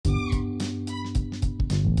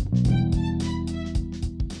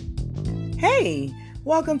Hey,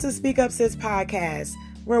 welcome to Speak Up Sis podcast,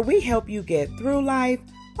 where we help you get through life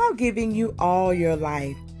while giving you all your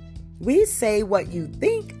life. We say what you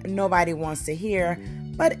think nobody wants to hear,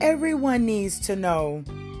 but everyone needs to know.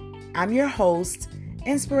 I'm your host,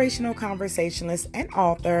 inspirational conversationalist and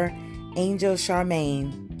author, Angel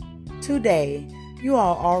Charmaine. Today, you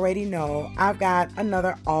all already know I've got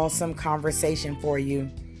another awesome conversation for you.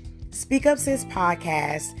 Speak Up Sis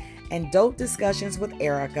podcast and Dope Discussions with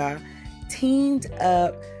Erica teamed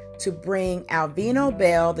up to bring Alvino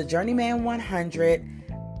Bell, the Journeyman 100,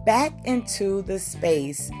 back into the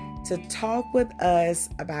space to talk with us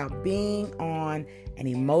about being on an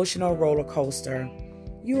emotional roller coaster.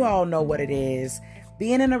 You all know what it is.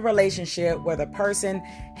 Being in a relationship where the person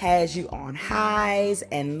has you on highs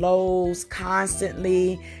and lows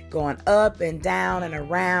constantly, going up and down and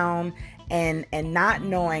around, and not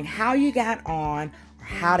knowing how you got on or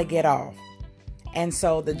how to get off. And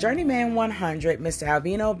so the Journeyman 100, Mr.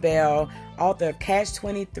 Alvino Bell, author of Catch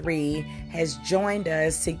 23, has joined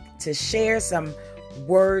us to share some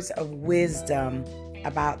words of wisdom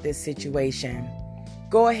about this situation.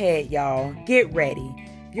 Go ahead, y'all. Get ready.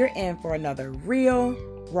 You're in for another real,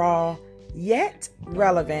 raw, yet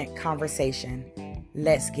relevant conversation.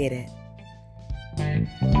 Let's get it.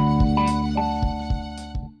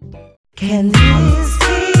 Can this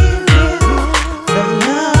be the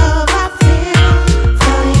love I feel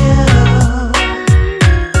for you?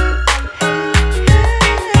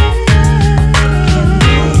 Can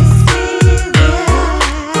this be the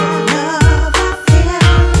love I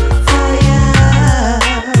feel for you?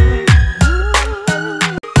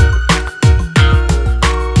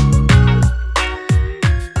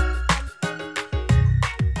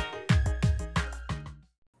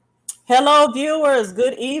 Hello, viewers.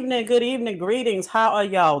 Good evening, greetings. How are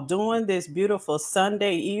y'all doing this beautiful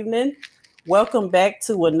Sunday evening? Welcome back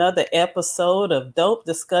to another episode of Dope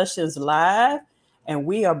Discussions Live, and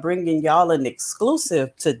we are bringing y'all an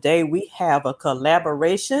exclusive. Today, we have a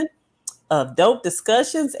collaboration of Dope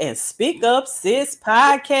Discussions and Speak Up Sis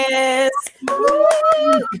podcast.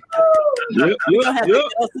 We're gonna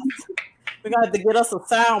have to get us a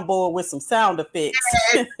soundboard with some sound effects.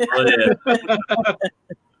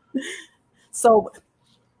 So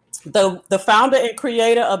the founder and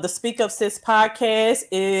creator of the Speak Up Sis podcast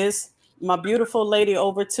is my beautiful lady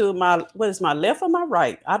over to my left or my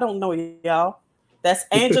right? I don't know, y'all. That's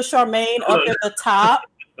Angel Charmaine up at the top.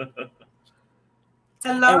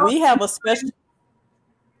 Hello. And we have a special,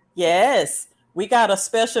 we got a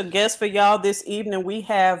special guest for y'all this evening. We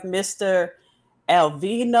have Mr.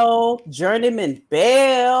 Alvino Journeyman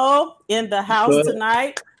Bell in the house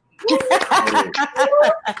tonight.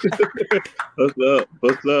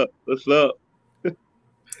 What's up?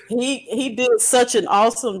 He did such an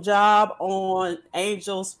awesome job on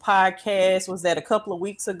Angel's podcast. Was that a couple of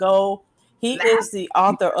weeks ago? He is the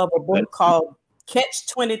author of a book called Catch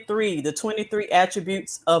 23, the 23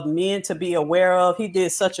 attributes of men to be aware of. He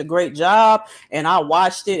did such a great job, and I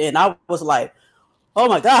watched it and I was like, oh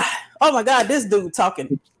my God, this dude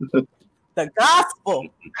talking the gospel.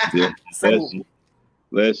 Yeah,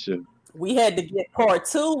 bless you. We had to get part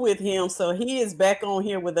 2 with him, so he is back on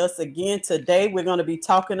here with us again today. We're going to be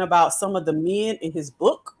talking about some of the men in his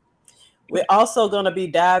book. We're also going to be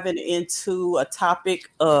diving into a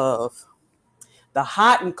topic of the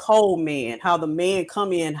hot and cold man, how the man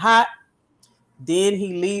come in hot, then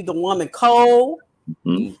he leave the woman cold,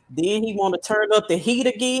 then he want to turn up the heat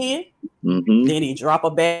again, then he drop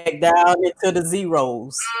her back down into the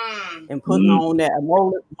zeros and put on that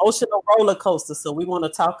emotional roller coaster. So we want to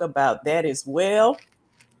talk about that as well.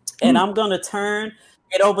 And I'm going to turn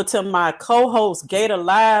it over to my co-host Gator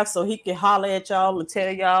Live so he can holler at y'all and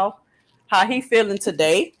tell y'all how he feeling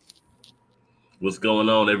today. What's going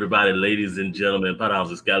on, everybody, ladies and gentlemen, pot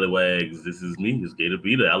houses, scallywags? This is me, it's Gator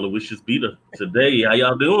Beta, Aloysius Beta. Today, how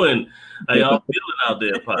y'all doing? How y'all feeling out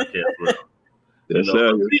there, podcast world?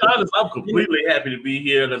 To be honest, I'm completely happy to be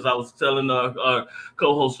here. And as I was telling our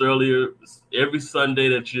co-host earlier, every Sunday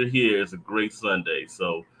that you're here is a great Sunday.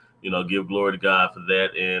 So, give glory to God for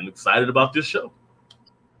that, and excited about this show.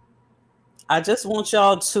 I just want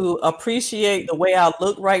y'all to appreciate the way I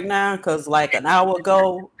look right now, because like an hour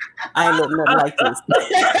ago, I ain't look nothing like this.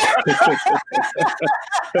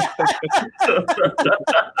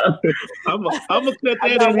 I'm gonna cut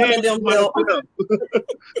that in half.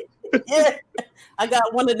 Yeah, I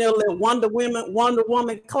got one of them little Wonder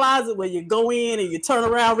Woman closet where you go in and you turn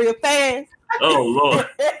around real fast. Oh Lord!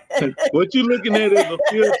 What you looking at is a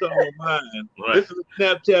filter on mine. Right. This is a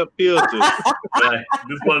Snapchat filter. Right.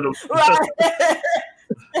 This one of them. Right.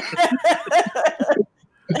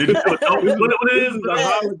 Did you feel dope? This is, What it this is? is a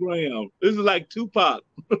hologram. This is like Tupac.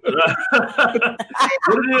 What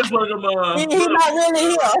it is? One of them. He not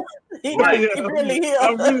really here. He Right. not Yeah, really here.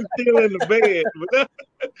 I'm really still in the bed.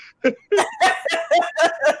 But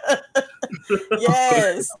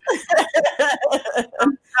Yes.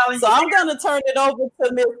 So I'm gonna turn it over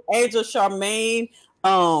to Miss Angel Charmaine.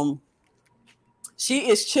 She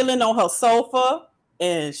is chilling on her sofa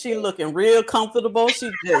and she looking real comfortable.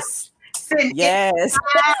 She just yes.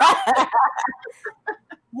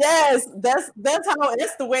 Yes, that's how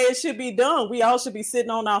it's the way it should be done. We all should be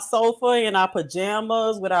sitting on our sofa in our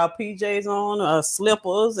pajamas with our PJs on, our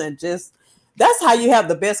slippers, and just that's how you have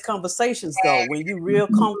the best conversations though. When you real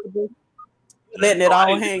comfortable, letting it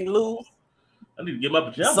all hang loose. I need to get my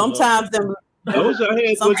pajamas Sometimes them I wish I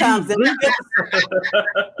had sometimes what you drink.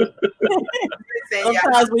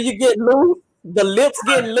 sometimes when you get loose, the lips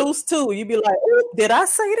get loose too. You be like, "Ooh, did I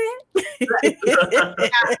say that?"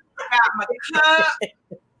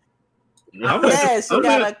 Yes, you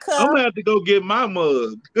got a cup. I'm gonna have to go get my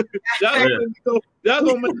mug. Y'all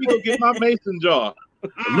gonna make me go get my mason jar.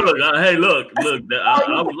 Look, hey, look.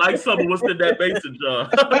 I would like some of what's in that mason jar.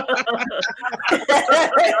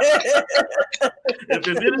 If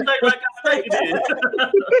there's anything like I take it in.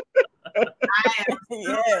 I am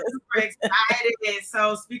super excited.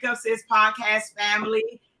 So, Speak Up Sis podcast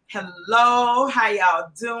family. Hello, how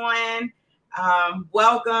y'all doing?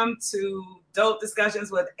 Welcome to Dope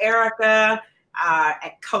Discussions with Erica,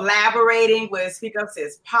 collaborating with Speak Up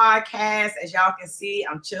Sis podcast. As y'all can see,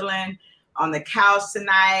 I'm chilling on the couch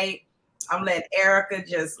tonight. I'm letting Erica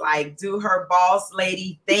just like do her boss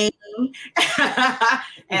lady thing. And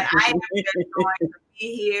I am just going to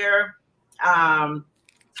be here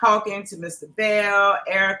talking to Mr. Bell,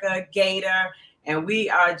 Erica, Gator, and we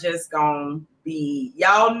are just going to be,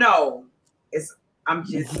 y'all know, I'm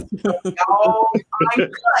just all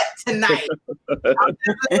uncut tonight. I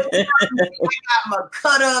got my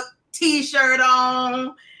cut up t-shirt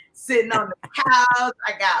on, sitting on the couch.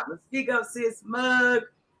 I got my Speak Up Sis mug.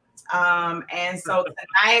 And so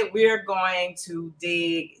tonight we're going to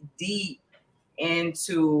dig deep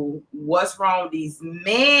into what's wrong with these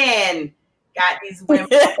men. Got these women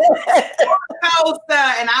coaster,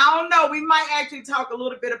 and I don't know. We might actually talk a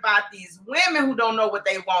little bit about these women who don't know what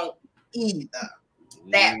they want either.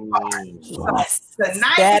 That part. Yes,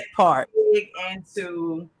 Tonight, that part. Dig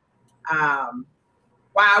into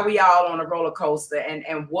why are we all on a roller coaster,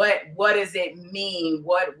 and what does it mean?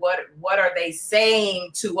 What are they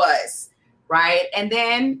saying to us, right? And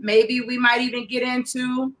then maybe we might even get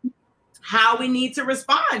into how we need to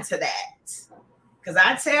respond to that. Because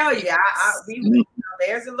I tell you,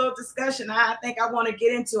 there's a little discussion I think I want to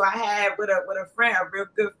get into. I had with a friend, a real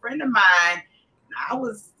good friend of mine. I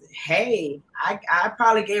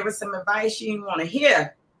probably gave her some advice she didn't want to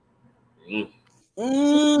hear.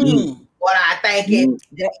 What I think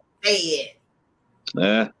it said.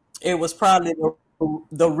 Yeah. It was probably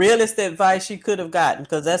the realest advice she could have gotten,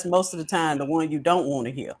 because that's most of the time the one you don't want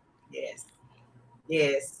to hear.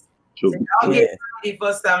 Yes. True. So y'all get ready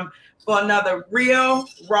for another real,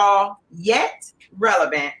 raw, yet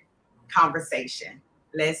relevant conversation.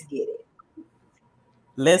 Let's get it.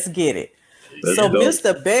 Let's get it. Let's So, go.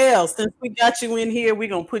 Mr. Bell, since we got you in here, we're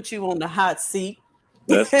going to put you on the hot seat.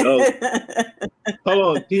 Let's go.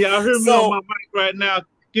 Hold on. Can y'all hear me So- on my mic right now?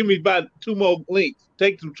 Give me about 2 more blinks.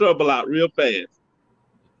 Take some trouble out real fast.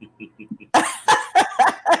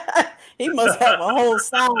 He must have a whole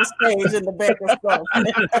sound stage in the back of stuff.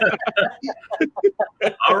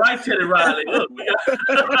 All right, Teddy Riley. Look, we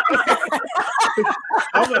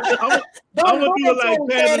I'm gonna do it like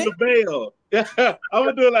Patti LaBelle. Yeah, I'm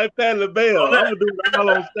gonna do it like Patti LaBelle. I'm gonna do it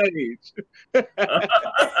all on stage.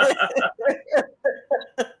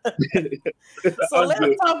 So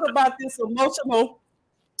let's talk about this emotional.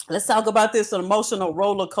 Let's talk about this emotional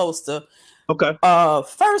roller coaster. Okay.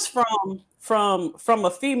 First, from a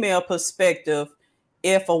female perspective,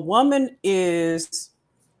 if a woman is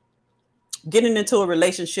getting into a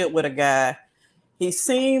relationship with a guy, he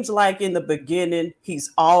seems like in the beginning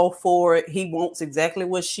he's all for it. He wants exactly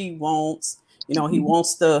what she wants. You know, he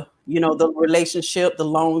wants the relationship, the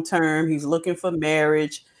long term. He's looking for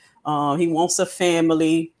marriage. He wants a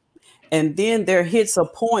family. And then there hits a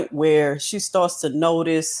point where she starts to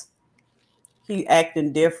notice he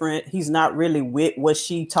acting different. He's not really with what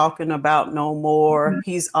she talking about no more.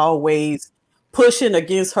 He's always pushing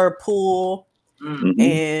against her pull.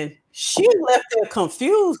 And she left there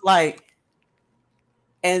confused, like,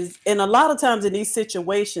 and a lot of times in these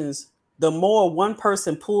situations, the more one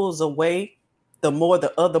person pulls away, the more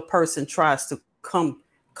the other person tries to come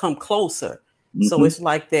closer. So it's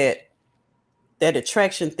like that that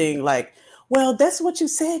attraction thing, like, well, that's what you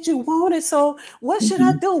said you wanted. So what should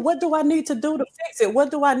I do? What do I need to do to fix it?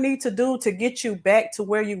 What do I need to do to get you back to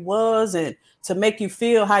where you was and to make you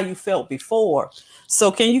feel how you felt before?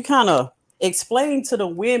 So can you kind of explain to the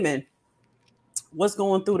women what's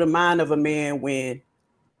going through the mind of a man when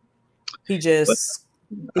he But just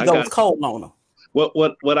he I goes got you. cold on them?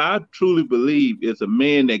 What I truly believe is a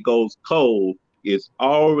man that goes cold is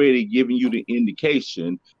already giving you the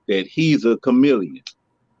indication that he's a chameleon.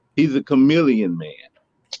 He's a chameleon man.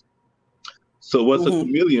 So what's a Mm-hmm.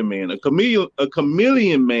 chameleon man? A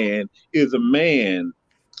chameleon man is a man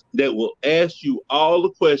that will ask you all the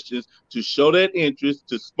questions to show that interest,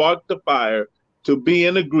 to spark the fire, to be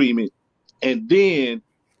in agreement, and then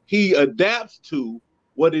he adapts to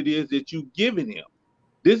what it is that you've given him.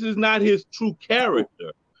 This is not his true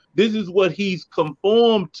character. This is what he's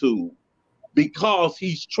conformed to because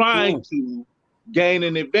he's trying Mm. to gain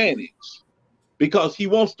an advantage, because he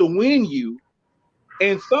wants to win you.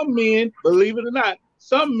 And some men, believe it or not,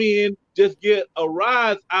 some men just get a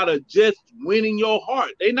rise out of just winning your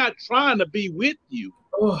heart. They're not trying to be with you.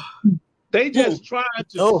 Oh, They Mm. just trying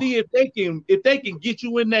to Oh, see if they can get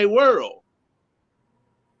you in their world.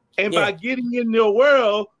 And yeah. by getting in their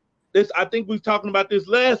world, this, I think we were talking about this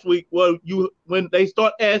last week. Well, when they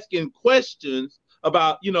start asking questions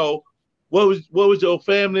about, what was your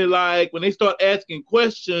family like? When they start asking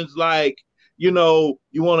questions like, you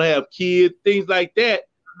want to have kids, things like that,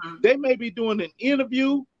 mhm. they may be doing an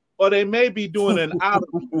interview or they may be doing an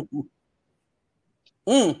outerview.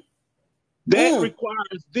 Mm. That Mm.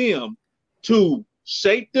 requires them to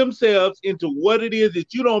shape themselves into what it is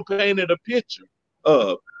that you don't paint a picture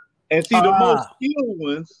of. And see, Ah.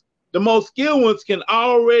 the most skilled ones can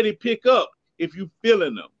already pick up if you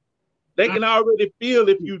feeling them. They Mm, can already feel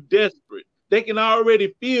if you desperate. They can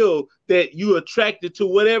already feel that you attracted to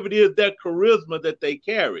whatever it is, that charisma that they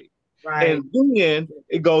carry. right. And then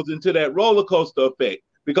it goes into that roller coaster effect.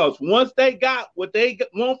 Because once they got what they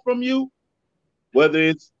want from you, whether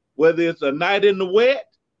it's a night in the wet,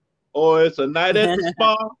 or it's a night at the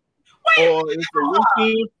spa, or it's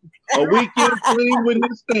a weekend fling with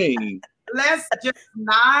his thing. Let's just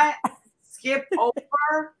not skip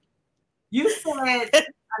over. You said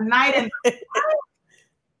a night in a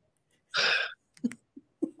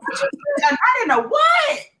night in a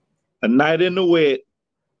what? A night in the wet.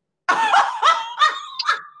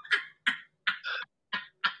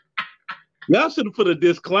 Y'all should have put a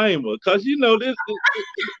disclaimer, because we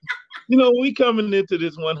coming into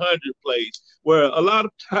this 100 place where a lot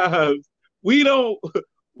of times we don't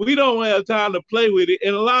we don't have time to play with it,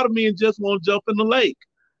 and a lot of men just want to jump in the lake,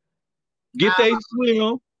 get Uh, they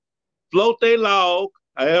swim, float they log,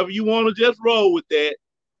 however you want to just roll with that,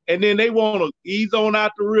 and then they want to ease on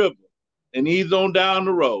out the river and ease on down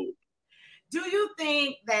the road. do you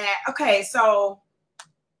think that okay, so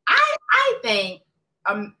I think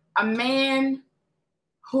a man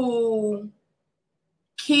who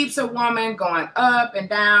keeps a woman going up and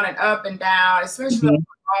down, especially over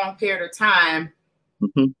a long period of time,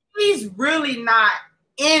 Mhm. he's really not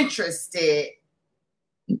interested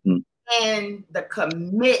Mhm. in the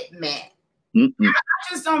commitment. Mhm. I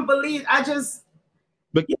just don't believe.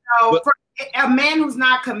 But For but a man who's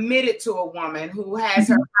not committed to a woman, who has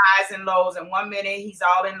her highs and lows, and one minute he's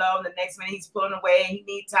all in love, the next minute he's pulling away, and he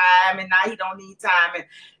needs time, and now he don't need time. And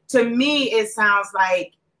to me, it sounds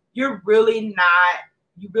like you really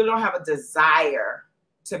don't have a desire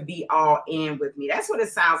to be all in with me. That's what it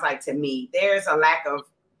sounds like to me. There's a lack of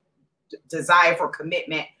desire for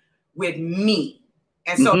commitment with me.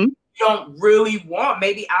 And so Mhm. you don't really want,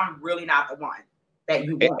 maybe I'm really not the one that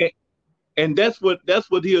you want. And that's what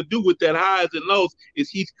he'll do with that highs and lows, is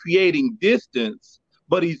he's creating distance,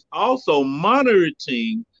 but he's also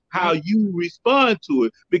monitoring how you respond to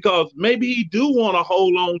it, because maybe he do want to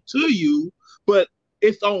hold on to you, but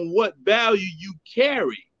it's on what value you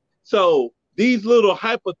carry. So these little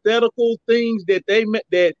hypothetical things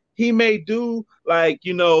that he may do, like,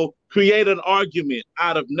 create an argument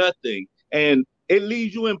out of nothing, and it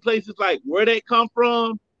leaves you in places like where they come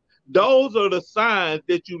from. Those are the signs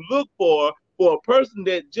that you look for a person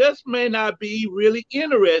that just may not be really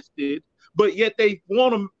interested, but yet they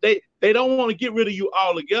don't want to get rid of you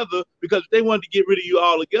altogether, because if they wanted to get rid of you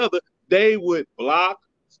altogether, they would block,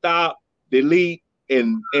 stop, delete,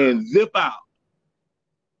 and zip out.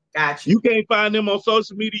 Got You you. can't find them on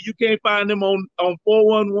social media. You can't find them on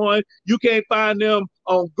 411. You can't find them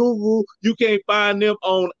on Google. You can't find them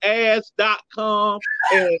on ass.com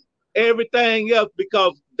and everything else,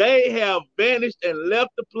 because they have vanished and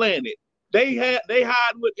left the planet. They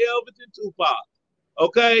hide with Elvis and Tupac.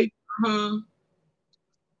 Okay? Mhm.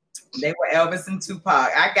 They were Elvis and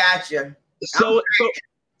Tupac. I got you.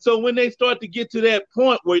 So when they start to get to that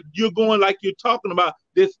point where you're going like you're talking about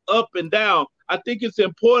this up and down, I think it's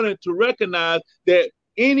important to recognize that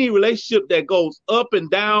any relationship that goes up and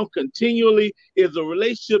down continually is a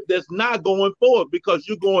relationship that's not going forward because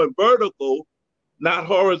you're going vertical, not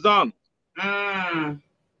horizontal. Mm.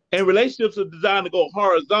 And relationships are designed to go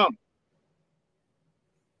horizontal.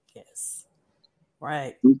 Yes.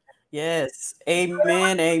 Right. Yes.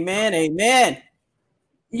 Amen. Amen. Amen.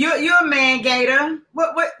 You're a man, Gator.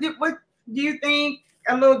 What do you think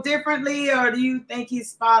a little differently, or do you think he's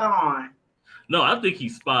spot on? No, I think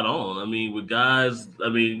he's spot on. I mean, with guys, I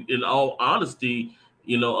mean, in all honesty,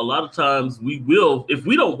 a lot of times we will, if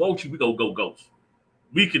we don't want you, we go ghost.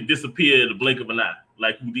 We could disappear in the blink of an eye,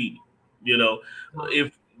 like Houdini. You know,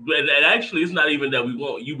 if and actually, it's not even that we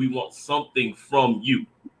want you; we want something from you,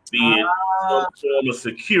 be it some form of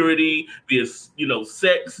security, be it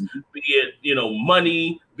sex, be it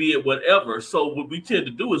money, be it whatever. So what we tend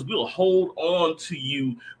to do is we'll hold on to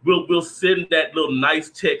you. We'll send that little nice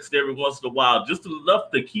text every once in a while, just enough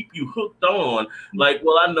to keep you hooked on. Like,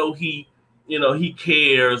 well, I know he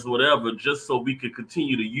cares, whatever, just so we can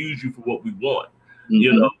continue to use you for what we want.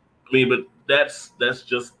 I mean, but that's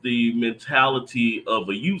just the mentality of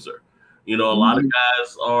a user. A lot of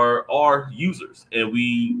guys are users,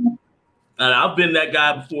 and I've been that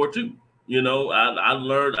guy before too. I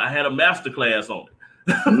learned, I had a master class on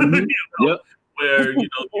it. Yep. Where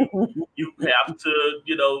you have to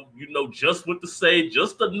just what to say,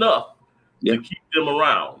 just enough to keep them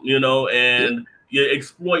around, and you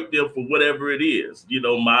exploit them for whatever it is.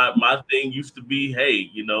 My thing used to be, hey,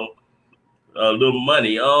 a little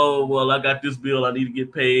money. Oh, well, I got this bill I need to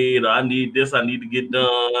get paid, or I need this I need to get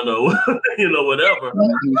done, or whatever. You wouldn't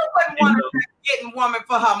want to getting woman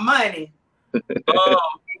for her money.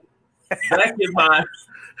 Back in my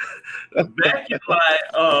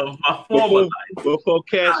my former life. Before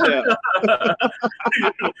cash out.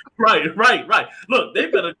 Right. Look, they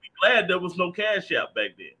better be glad there was no cash out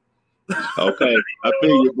back then. Okay, I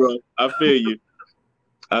feel you, bro. I feel you.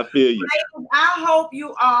 Ladies, I hope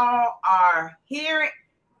you all are hearing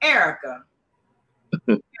Erica.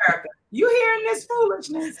 Erica, you hearing this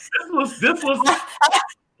foolishness? This was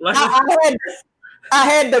like I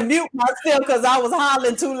had to mute myself because I was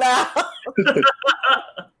hollering too loud.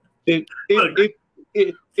 If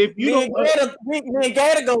you me and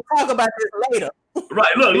Gator gonna talk about this later.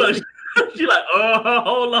 Right, look. She like,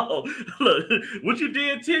 hold on. Look, what you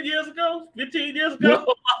did 10 years ago, 15 years ago?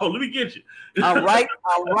 Hold on, let me get you. I'm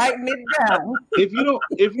writing it down. If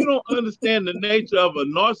you don't understand the nature of a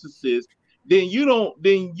narcissist, then you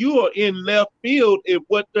are in left field at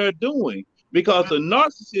what they're doing. Because a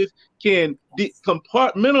narcissist can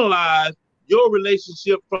compartmentalize your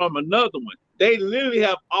relationship from another one. They literally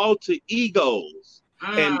have alter egos.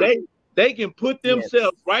 And they can put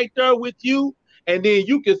themselves right there with you. And then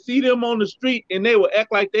you can see them on the street and they will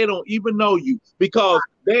act like they don't even know you because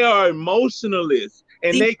they are emotionalists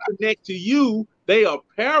and they connect to you. They are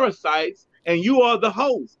parasites and you are the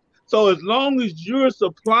host. So as long as you're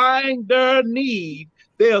supplying their need,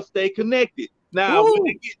 they'll stay connected. Now, when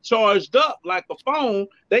they get charged up like a phone,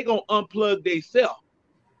 they going to unplug themselves.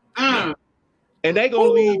 And they going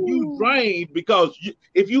to leave you drained because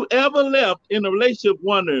if you ever left in a relationship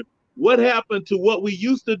wondering what happened to what we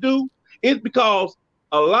used to do, it's because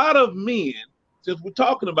a lot of men, since we're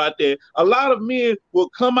talking about that, a lot of men will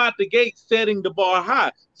come out the gate setting the bar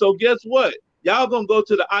high. So guess what? Y'all going to go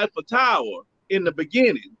to the Eiffel Tower in the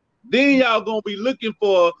beginning. Then y'all going to be looking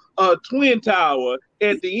for a twin tower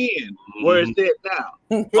at the end, where it's at now.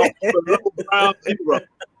 Below ground zero.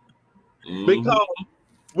 Because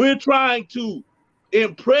we're trying to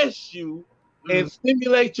impress you and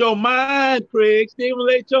stimulate your mind, Craig.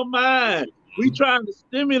 Stimulate your mind. We trying to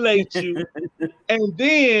stimulate you. And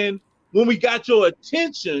then when we got your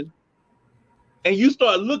attention and you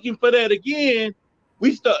start looking for that again,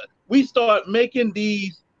 we start making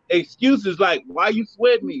these excuses like, why you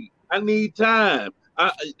sweat me? I need time.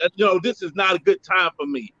 This is not a good time for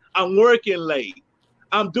me. I'm working late.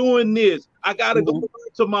 I'm doing this. I got to go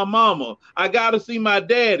to my mama. I got to see my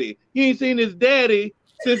daddy. He ain't seen his daddy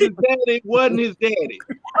since his daddy wasn't his daddy.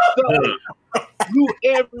 So you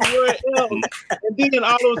everywhere else. And then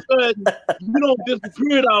all of a sudden, you don't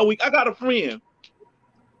disappear all week. I got a friend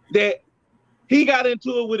that he got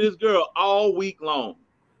into it with his girl all week long.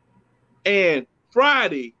 And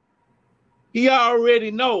Friday, he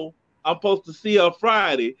already know I'm supposed to see her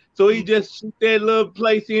Friday. So he just shoot that little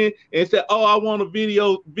place in and said, "Oh, I want a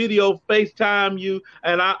video FaceTime you."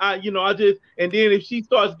 And I just, and then if she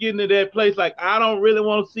starts getting to that place, like, "I don't really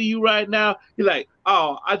want to see you right now," he's like,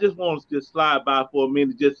 "Oh, I just want to just slide by for a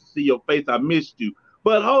minute just to see your face. I missed you."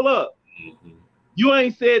 But hold up, you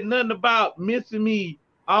ain't said nothing about missing me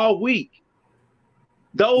all week.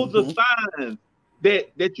 Those are signs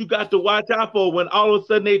that you got to watch out for when all of a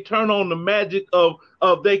sudden they turn on the magic of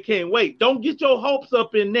they can't wait. Don't get your hopes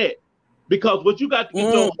up in that, because what you got to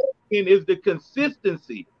get your hope in is the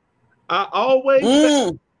consistency. I always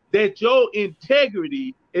say that your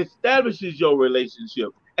integrity establishes your relationship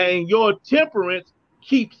and your temperance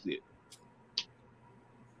keeps it.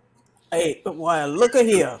 Hey, well, look at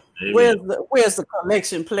here. Amen. Where's the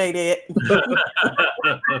collection plate at?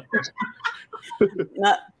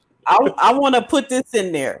 Now, I want to put this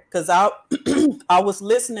in there because I was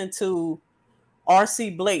listening to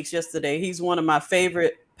R.C. Blake's yesterday. He's one of my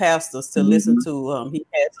favorite pastors to listen to. He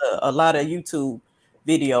has a lot of YouTube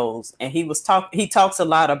videos, and he talks a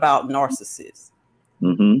lot about narcissists,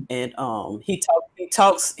 and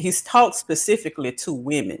he's talked specifically to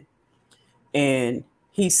women, and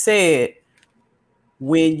he said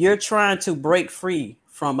when you're trying to break free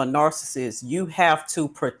from a narcissist, you have to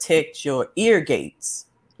protect your ear gates.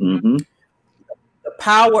 The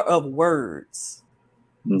power of words.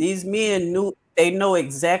 These men know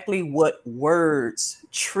exactly what words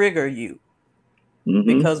trigger you,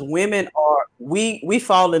 because women we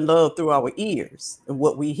fall in love through our ears and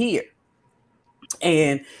what we hear.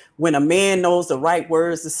 And when a man knows the right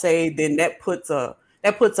words to say, then that puts a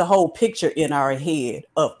whole picture in our head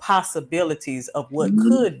of possibilities of what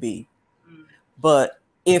could be. But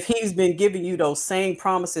if he's been giving you those same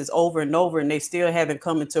promises over and over and they still haven't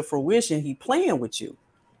come into fruition, he playing with you.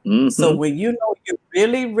 So when you know you're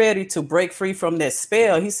really ready to break free from that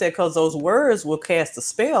spell, he said, because those words will cast a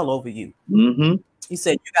spell over you. He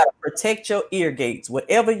said, you got to protect your ear gates,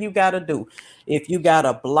 whatever you got to do. If you got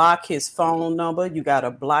to block his phone number, you got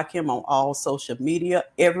to block him on all social media.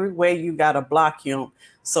 Everywhere you got to block him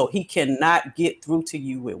so he cannot get through to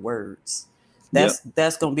you with words. That's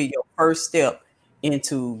going to be your first step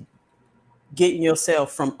into getting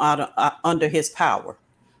yourself from under his power.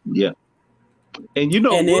 Yeah. And you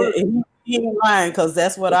know, and he ain't lying, because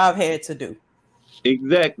that's what I've had to do.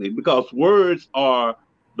 exactly, because words are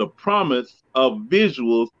the promise of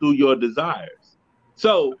visuals through your desires.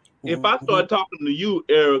 So if I start talking to you,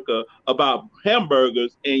 Erica, about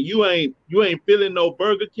hamburgers and you ain't feeling no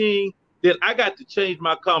Burger King, then I got to change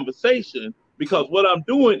my conversation, because what I'm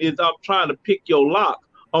doing is I'm trying to pick your lock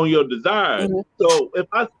on your desires. So if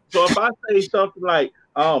I say something like,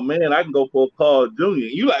 "Oh man, I can go for a Carl Jr."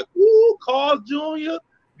 You like, "Ooh, Carl Jr."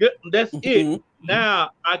 That's it.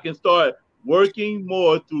 Now I can start working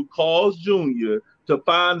more through Carl's Jr. to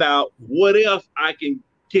find out what else I can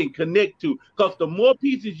connect to. Because the more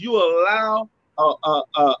pieces you allow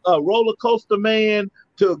a roller coaster man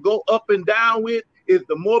to go up and down with, is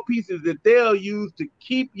the more pieces that they'll use to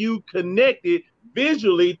keep you connected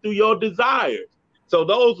visually through your desires. So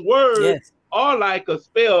those words are like a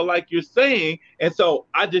spell, like you're saying. And so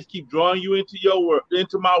I just keep drawing you into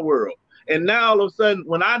into my world. And now all of a sudden,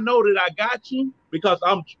 when I know that I got you, because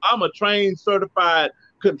I'm a trained, certified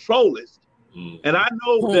controlist, and I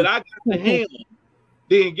know that I got the handle,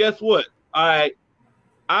 then guess what? All right,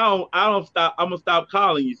 I don't stop. I'm gonna stop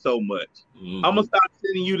calling you so much. I'm gonna stop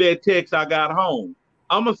sending you that text I got home.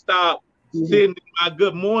 I'm gonna stop sending my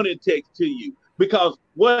good morning text to you, because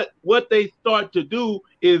what they start to do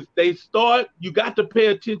is you got to pay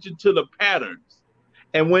attention to the patterns.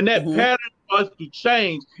 And when that pattern starts to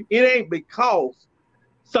change, it ain't because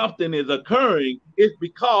something is occurring, it's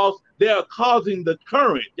because they're causing the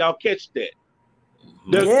current. Y'all catch that?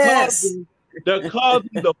 They're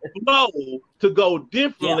causing the flow to go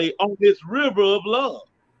differently on this river of love.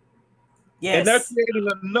 And they're creating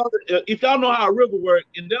another. If y'all know how a river works,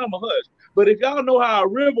 and then I'm a hush, but if y'all know how a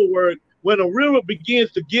river works, when a river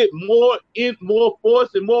begins to get more force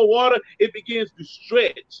and more water, it begins to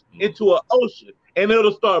stretch into an ocean, and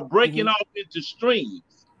it'll start breaking off into streams.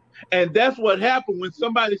 And that's what happens when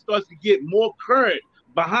somebody starts to get more current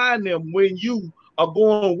behind them when you are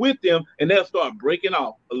going with them, and they'll start breaking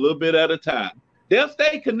off a little bit at a time. They'll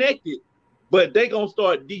stay connected, but they're going to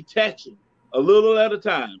start detaching a little at a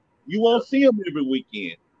time. You won't see them every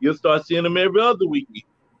weekend. You'll start seeing them every other weekend.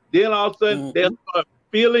 Then all of a sudden, they'll start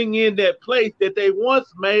filling in that place that they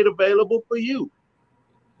once made available for you.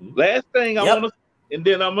 Last thing I want to, and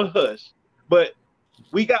then I'm going to hush, but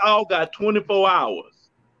we all got 24 hours.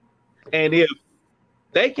 And if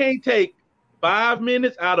they can't take 5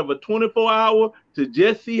 minutes out of a 24-hour to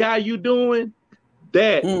just see how you doing,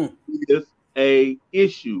 that Mm. is a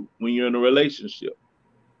issue when you're in a relationship.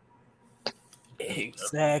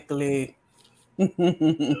 Exactly. Definitely.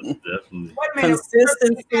 Wait a minute. That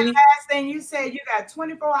Consistency. last thing you said, you got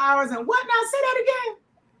 24 hours and what now? Say that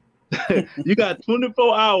again. You got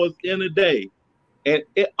 24 hours in a day, and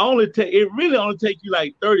it really only take you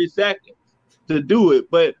like 30 seconds to do it.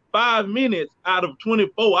 But 5 minutes out of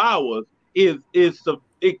 24 hours it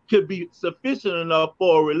could be sufficient enough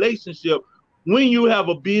for a relationship when you have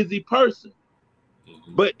a busy person.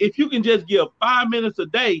 Mhm. But if you can just give 5 minutes a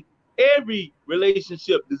day, every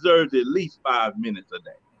relationship deserves at least 5 minutes a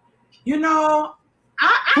day. You know,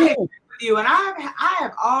 I agree with you, and I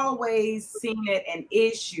have always seen it an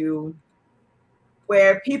issue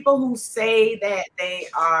where people who say that they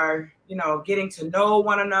are, getting to know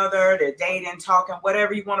one another, they're dating, talking,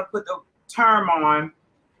 whatever you want to put the term on,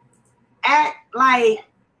 act like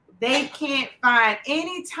they can't find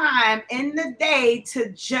any time in the day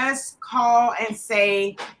to just call and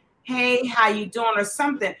say, hey, how you doing, or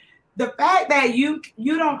something. The fact that you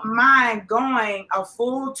don't mind going a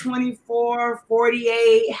full 24,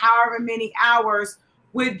 48, however many hours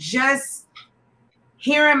with just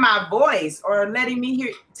hearing my voice or letting me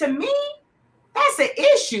hear, to me, that's an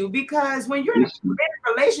issue, because when you're in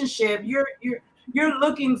a relationship, you're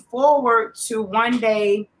looking forward to one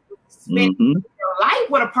day spending Mm-hmm. your life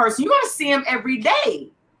with a person. You're going to see them every day.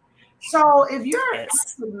 So if you're Yes.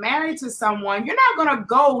 actually married to someone, you're not going to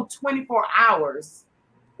go 24 hours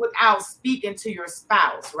without speaking to your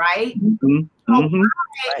spouse, right? Mm-hmm. So Mm-hmm.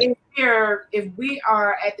 Right. if we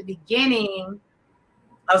are at the beginning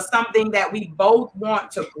of something that we both want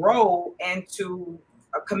to grow into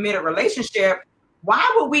a committed relationship, why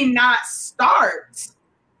would we not start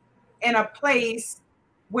in a place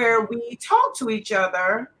where we talk to each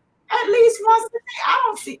other at least once a day? I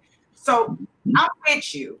don't see. So I'm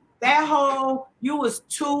with you. That whole you was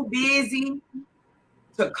too busy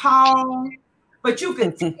to call, but you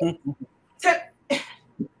could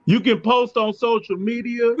You can post on social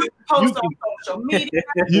media. You post can on social media.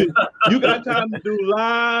 you got time to do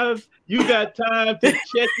lives. You got time to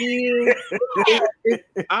check in.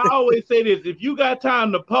 I always say this: if you got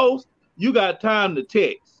time to post, you got time to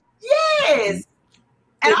text. Yes.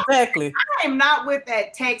 And Exactly. I am not with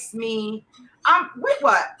that text me. I'm with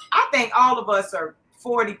what? I think all of us are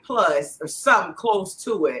 40 plus or something close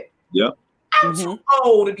to it. Yep. I'm too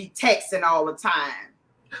old to be texting all the time.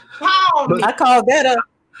 Call me. I call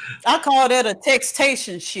that a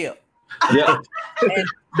textation ship. Yeah.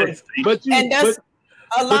 But you And that's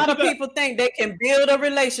a but lot you of got people think they can build a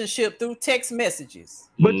relationship through text messages.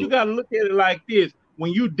 but you got to look at it like this: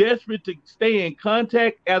 when you desperate to stay in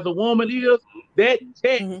contact as a woman is, that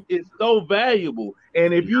text Mhm. is so valuable.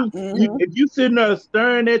 And Mhm. if you sitting there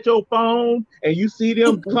staring at your phone and you see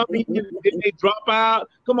them come in and they drop out,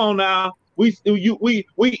 come on now. We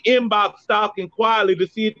inbox stalking quietly to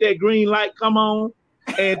see if that green light come on.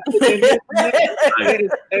 And this and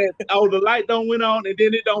that, and oh, the light don't went on and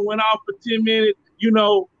then it don't went off for 10 minutes. You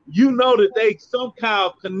know that they somehow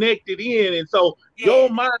connected in. And so your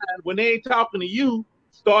Yeah. mind, when they ain't talking to you,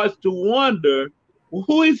 starts to wonder, well,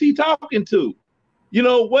 who is he talking to?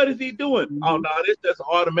 What is he doing? Oh no, this just an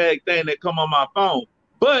automatic thing that come on my phone.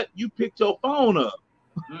 But you picked your phone up.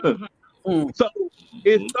 Mhm. Mm. So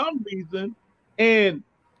it's some reason, and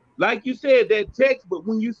like you said, that text, but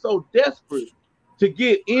when you're so desperate to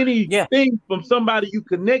get Yeah. anything from somebody you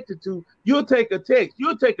connected to, you'll take a text.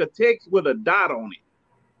 You'll take a text with a dot on it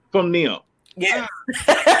from them. Yeah.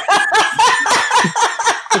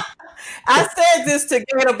 I said this to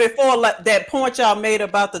Gator before, like that point y'all made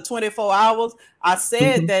about the 24 hours. I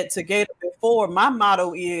said Mhm. that to Gator before. My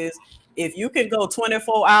motto is if you can go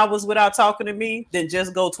 24 hours without talking to me, then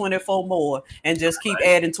just go 24 more and just keep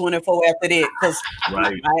adding 24 after that. Because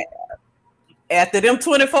Right. after them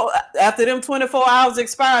 24 hours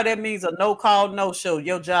expire, that means a no call, no show.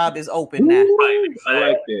 Your job is open now. Right. Ooh, I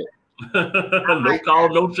like Exactly. that. No call,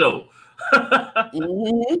 no show.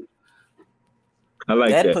 Mhm. I like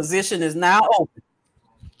That that. position is now open.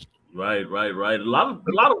 Right. A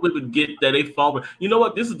lot of women get that they fall. You know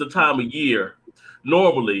what? This is the time of year.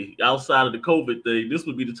 Normally, outside of the COVID thing, this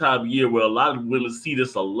would be the time of year where a lot of women see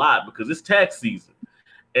this a lot because it's tax season.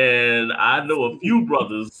 And I know a few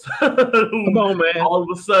brothers Come who on, man. all of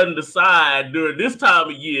a sudden decide during this time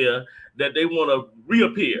of year that they want to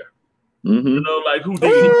reappear. Mm-hmm. Like who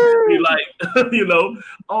they be Ooh. like,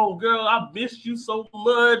 oh girl, I missed you so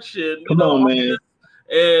much, and Come on, all man. this,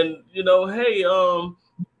 and hey,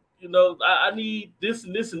 I need this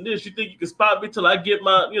and this and this. You think you can spot me till I get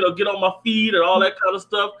my, get on my feet and all that kind of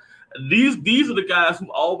stuff? these are the guys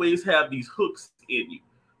who always have these hooks in you.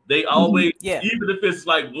 They Mhm. always, Yeah. even if it's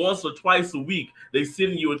like once or twice a week, they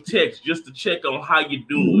sending you a text just to check on how you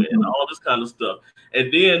doing and Mhm. all this kind of stuff.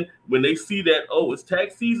 And then when they see that, oh, it's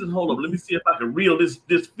tax season, hold up, let me see if I can reel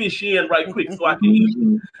this fish in right quick so I can eat.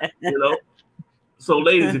 Mhm. You know. So,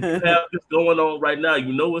 ladies, if you have this going on right now,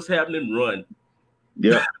 you know what's happening. Run.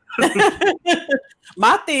 Yep.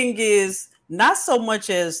 My thing is not so much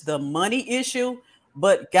as the money issue,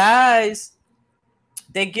 but guys,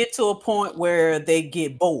 they get to a point where they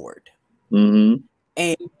get bored Mhm.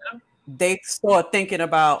 and they start thinking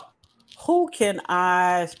about who can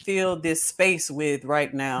I fill this space with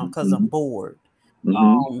right now because I'm Mhm. bored. Mhm.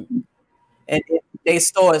 Um, and they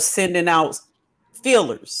start sending out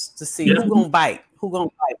feelers to see Yeah. who gonna bite, who gonna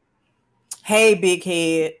bite. Hey, big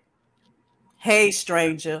head. Hey,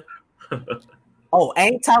 stranger. Oh,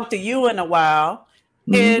 ain't talked to you in a while,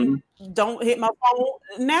 and Mhm. don't hit my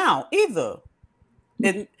phone now either.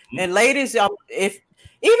 And ladies, y'all, if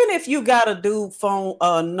even if you got a dude phone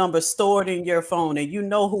number stored in your phone and you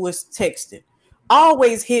know who is texting,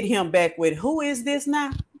 always hit him back with who is this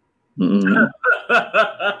now? Mhm.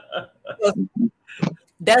 'Cause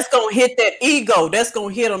that's gonna hit that ego. That's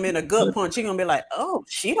gonna hit him in a gut punch. He gonna be like, oh,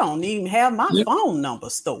 she don't even have my Yep. phone number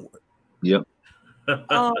stored. Yep.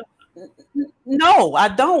 Um, no, I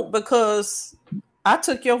don't because I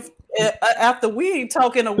took your after we ain't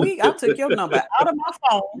talking a week. I took your number out of my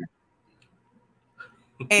phone,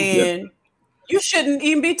 Yep. and you shouldn't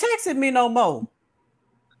even be texting me no more.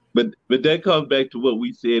 But that comes back to what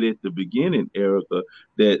we said at the beginning, Erica,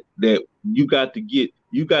 that you got to get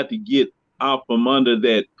out from under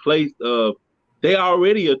that place of they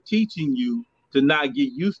already are teaching you to not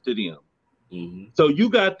get used to them. Mhm. So Mhm, you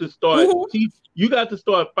got to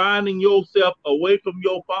start finding yourself away from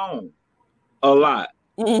your phone a lot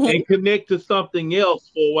mhm, and connect to something else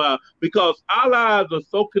for a while because our lives are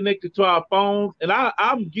so connected to our phones. And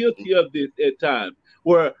I'm guilty of this at times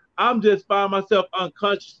where I'm just find myself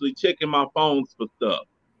unconsciously checking my phones for stuff.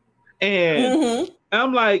 And mhm.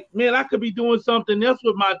 I'm like, man, I could be doing something else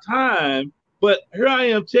with my time, but here I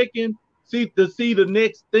am checking see the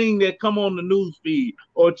next thing that come on the news feed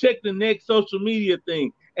or check the next social media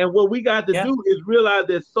thing. And what we got to Yeah. do is realize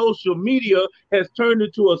that social media has turned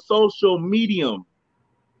into a social medium.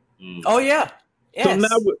 Mm. Oh yeah. So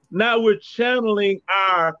now Yes. we're channeling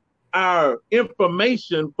our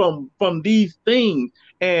information from these things.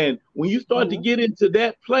 And when you start to Mhm. get into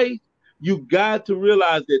that place, you got to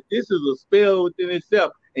realize that this is a spell within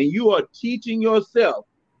itself, and you are teaching yourself.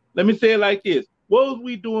 Let me say it like this: what was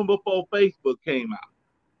we doing before Facebook came out?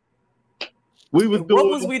 We was And what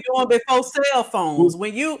doing was we doing before cell phones?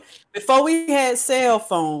 Before we had cell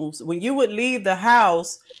phones, when you would leave the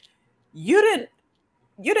house, you didn't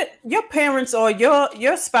your parents or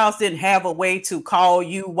your spouse didn't have a way to call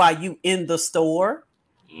you while you in the store.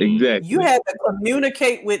 Mm. You exactly, had to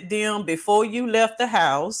communicate with them before you left the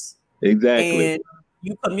house, exactly, and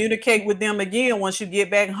you communicate with them again once you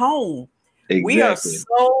get back home. We are exactly.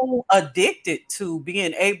 so addicted to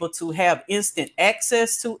being able to have instant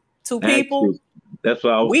access to people. Actually, that's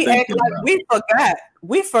what I was We act thinking like about.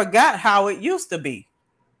 we forgot how it used to be.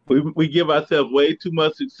 We give ourselves way too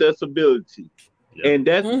much accessibility. Yeah. And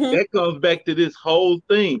Hmm. that comes back to this whole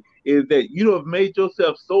thing is that you have made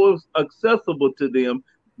yourself so accessible to them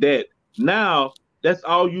that now that's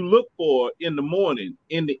all you look for in the morning,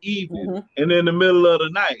 in the evening, Hmm. and in the middle of the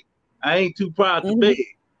night. I ain't too proud to beg.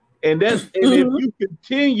 Hmm. And if Hmm. you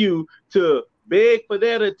continue to beg for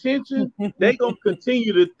that attention, they gonna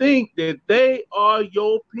continue to think that they are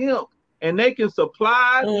your pimp and they can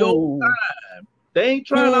supply your Mm. time. They ain't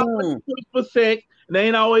trying to always Mm. push for sex, and they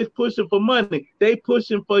ain't always pushing for money. They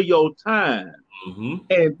pushing for your time. Mm-hmm.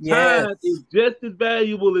 And time is Yes. just as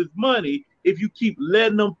valuable as money if you keep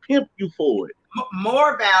letting them pimp you for it.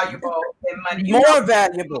 More valuable than money. More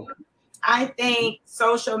valuable. I think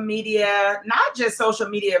social media, not just social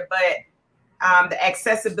media, but the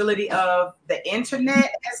accessibility of the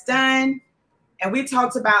internet has done. And we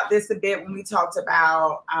talked about this a bit when we talked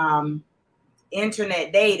about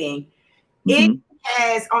internet dating. It Mm-hmm.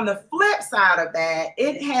 has, on the flip side of that,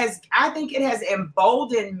 I think it has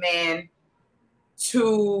emboldened men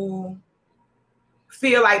to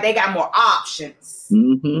feel like they got more options.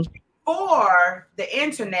 Mm-hmm. For the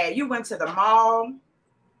internet, you went to the mall,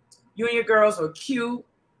 you and your girls were cute,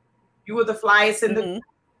 you were the flyest in the, Hmm.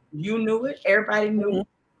 you knew it, everybody knew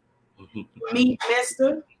Hmm. it. Meet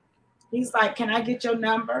Mister. He's like, can I get your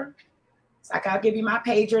number? It's like, I'll give you my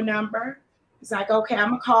pager number. He's like, okay, I'm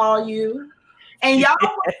gonna call you. And y'all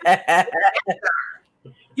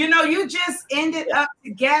You just ended up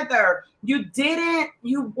together.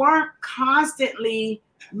 You weren't constantly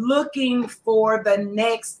looking for the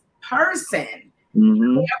next person.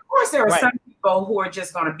 Mm-hmm. Of course, there are Right. some people who are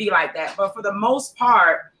just going to be like that, but for the most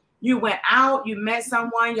part, you went out, you met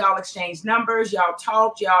someone, y'all exchanged numbers, y'all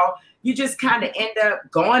talked, you just kind of end up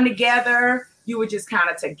going together. You were just kind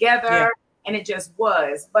of together, Yeah. and it just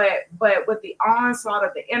was. But with the onslaught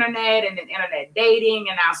of the internet and then internet dating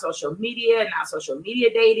and now social media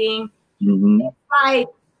dating, Mm-hmm. like,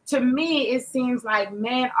 to me, it seems like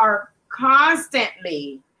men are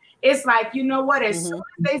constantly. It's like, you know what? As soon as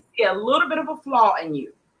they see a little bit of a flaw in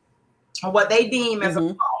you, or what they deem as a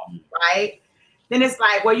flaw, right? Then it's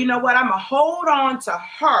like, well, you know what? I'm gonna hold on to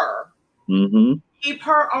her, Mm-hmm. keep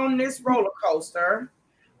her on this roller coaster,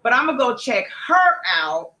 but I'm gonna go check her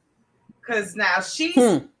out because now she's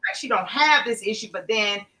like, she don't have this issue, but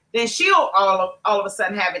then she'll all of a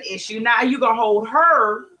sudden have an issue. Now you're gonna hold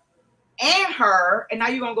her and her, and now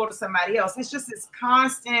you're gonna go to somebody else. It's just this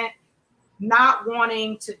constant not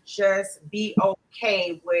wanting to just be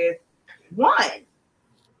okay with one,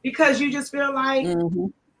 because you just feel like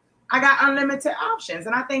I got unlimited options.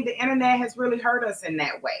 And I think the internet has really hurt us in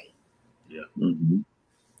that way. Yeah. Mm-hmm.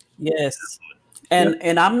 Yes.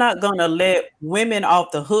 And I'm not gonna let women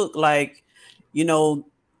off the hook. Like, you know,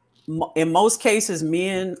 in most cases,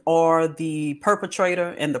 men are the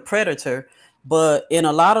perpetrator and the predator. But in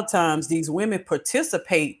a lot of times, these women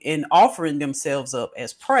participate in offering themselves up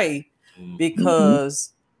as prey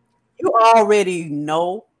because you already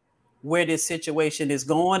know where this situation is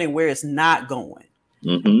going and where it's not going.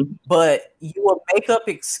 Mm-hmm. But you will make up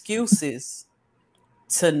excuses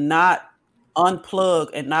to not unplug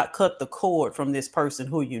and not cut the cord from this person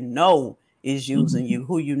who you know is using you,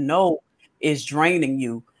 who you know is draining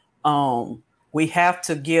you. We have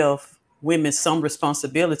to give women some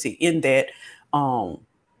responsibility in that,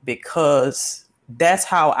 because that's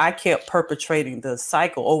how I kept perpetrating the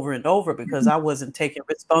cycle over and over, because I wasn't taking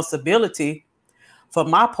responsibility for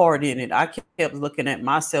my part in it. I kept looking at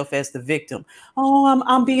myself as the victim. Oh,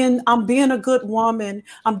 I'm being a good woman.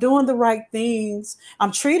 I'm doing the right things.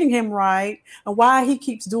 I'm treating him right. And why he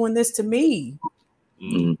keeps doing this to me?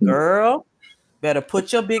 Mm-hmm. Girl, better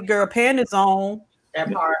put your big girl panties on That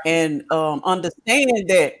part. and understand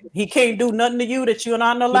that he can't do nothing to you that you're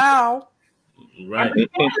not allowed. Right. And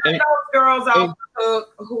those girls off and- the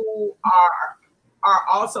hook who are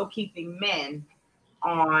also keeping men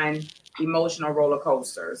on emotional roller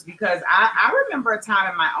coasters, because I remember a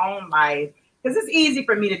time in my own life, because it's easy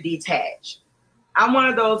for me to detach. I'm one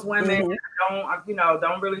of those women that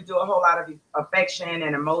don't really do a whole lot of affection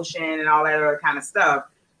and emotion and all that other kind of stuff.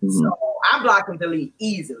 Mm-hmm. So I block and delete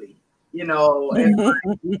easily. If you're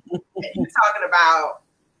talking about,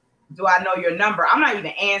 do I know your number? I'm not even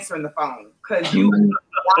answering the phone because you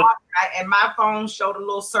blocked, and my phone showed a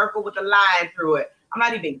little circle with a line through it. I'm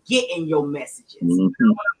not even getting your messages. You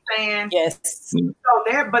know what I'm saying? Yes. So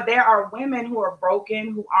there are women who are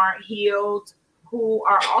broken, who aren't healed, who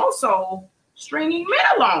are also stringing men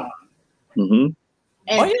along, Mm-hmm.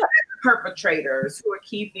 and perpetrators who are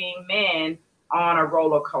keeping men on a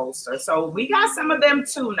roller coaster. So we got some of them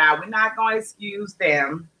too. Now we're not going to excuse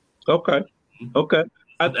them. Okay.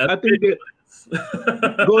 I think that.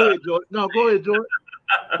 Go ahead, George. No, go ahead, George.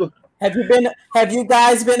 Have you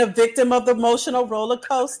guys been a victim of the emotional roller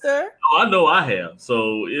coaster? Oh, I know I have.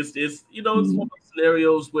 So it's it's one of those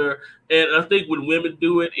scenarios where, and I think when women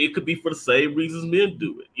do it, it could be for the same reasons men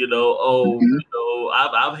do it.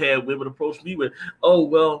 I've had women approach me with, oh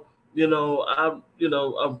well,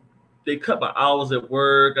 they cut my hours at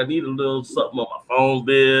work. I need a little something on my phone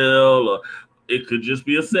bill, or it could just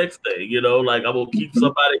be a sex thing. Like I'm gonna keep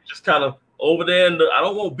somebody just kind of over there, and I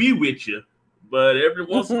don't want to be with you, but every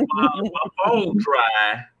once in a while, if my phone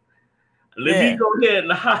dry. Let me go ahead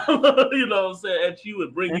and holler, what I'm saying, at you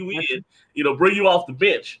and bring you in, bring you off the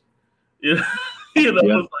bench. It's like,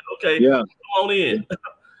 okay, come on in.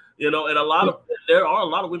 And there are a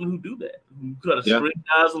lot of women who do that, who kind of string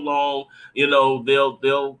guys along.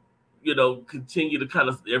 They'll continue to kind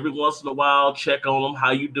of every once in a while check on them,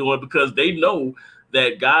 how you doing, because they know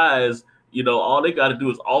that guys, all they got to do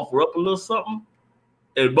is offer up a little something,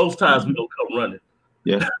 and most times we don't come running.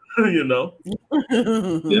 Yeah.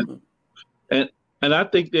 Yeah. And I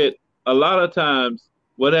think that a lot of times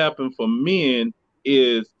what happens for men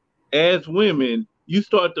is, as women, you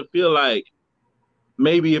start to feel like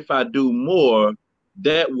maybe if I do more,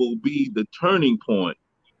 that will be the turning point.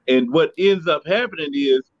 And what ends up happening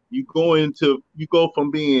is you go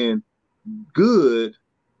from being good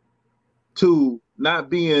to not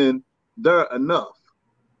being there enough.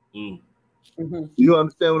 Mm. You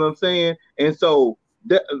understand what I'm saying? And so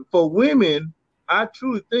that for women, I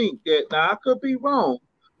truly think that now I could be wrong,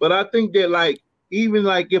 but I think that like even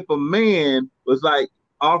like if a man was like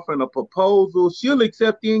offering a proposal, she'll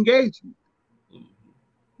accept the engagement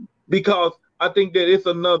because I think that it's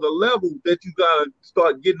another level that you gotta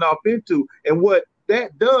start getting off into. And what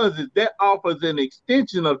that does is that offers an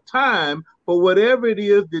extension of time for whatever it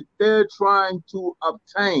is that they're trying to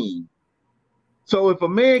obtain. So if a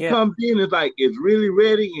man Yeah. comes in and is like is really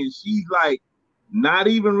ready and she's like not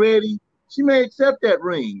even ready, she may accept that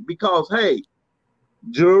ring because hey,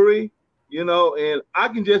 jury, and I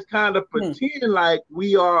can just kind of Hmm. pretend like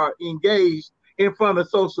we are engaged in front of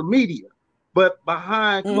social media, but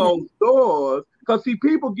behind Mhm. closed doors, because see,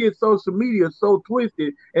 people get social media so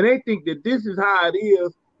twisted and they think that this is how it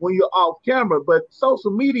is when you're off camera, but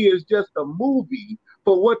social media is just a movie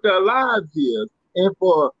for what their lives is. And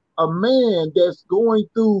for a man that's going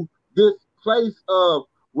through this place of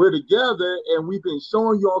we're together and we've been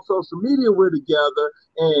showing you on social media we're together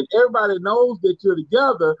and everybody knows that you're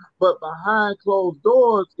together, but behind closed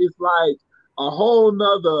doors, it's like a whole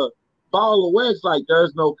nother ball of wax. Like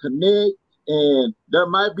there's no connect, and there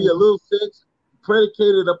might be a Mhm. little sex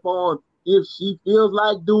predicated upon if she feels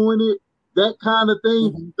like doing it, that kind of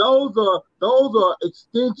thing. Mhm. Those are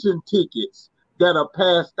extension tickets that are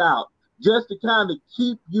passed out just to kind of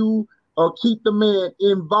keep you or keep the man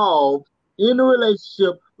involved in the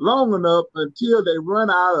relationship long enough until they run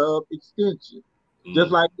out of extension. Just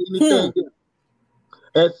Mm. like Hmm. anything else.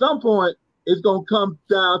 At some point, it's going to come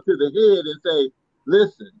down to the head and say,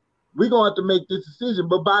 listen, we're going to have to make this decision.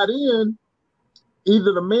 But by then,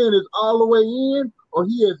 either the man is all the way in or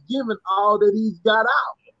he has given all that he's got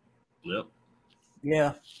out. Yep.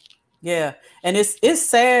 Yeah. Yeah. And it's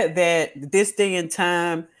sad that this day and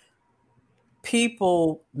time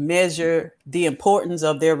people measure the importance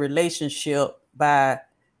of their relationship by,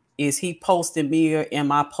 is he posting me or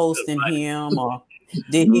am I posting him, or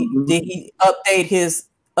Mm-hmm. did he update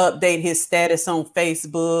his status on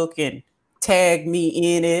Facebook and tag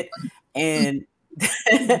me in it, and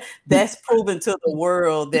that's proven to the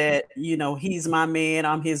world that he's my man,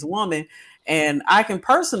 I'm his woman. And I can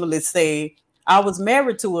personally say I was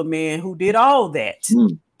married to a man who did all that,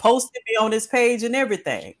 Mm. posted me on his page and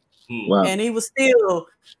everything, Hmm. Wow. and he was still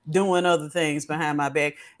doing other things behind my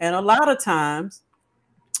back. And a lot of times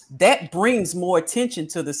that brings more attention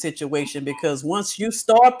to the situation, because once you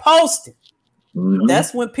start posting, Mm-hmm.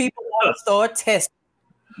 that's when people want to start testing.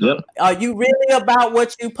 Yep. Are you really about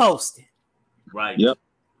what you posted? Right. Yep.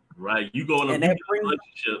 Right. You go in a And you that get a brings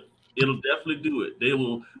relationship, it'll definitely do it. They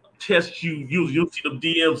will test you. You'll see them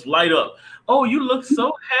DMs light up. Oh, you look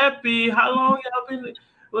so happy. How long y'all been?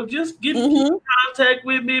 Well, just keep hmm in contact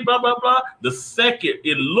with me. Blah blah blah. The second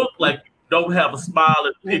it looked like you don't have a smile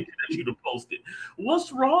in the picture that you'd have posted.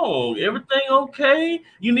 What's wrong? Everything okay?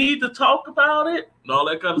 You need to talk about it and all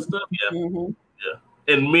that kind of stuff. Yeah, hmm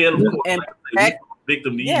yeah. And men, of Yeah. course, and like I say, we back fall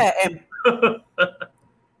victim to you. yeah and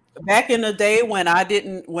back in the day when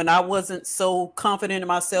I wasn't so confident in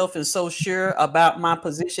myself and so sure about my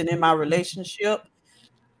position in my relationship,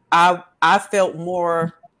 I felt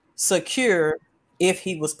more secure if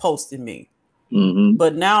he was posting me. Mm-hmm.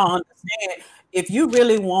 But now I understand, if you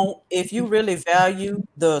really value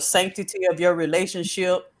the sanctity of your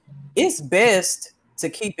relationship, it's best to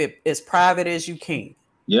keep it as private as you can.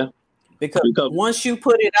 Yeah. Because Because once you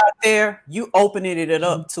put it out there, you opening it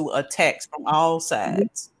up to attacks from all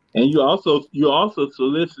sides. and you also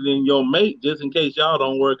soliciting your mate just in case y'all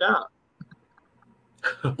don't work out.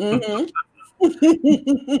 hmm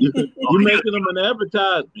You making them an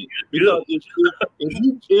advertisement Good. because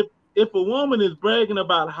if a woman is bragging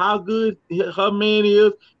about how good her man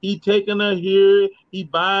is, he taking her here, he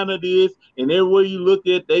buying her this, and everywhere you look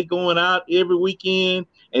at, they going out every weekend,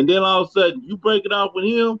 and then all of a sudden you break it off with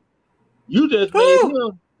him, you just made Whew.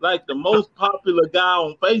 him like the most popular guy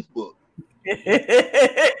on Facebook.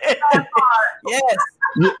 Yes,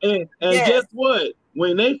 And guess yes, what?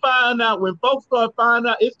 When folks start finding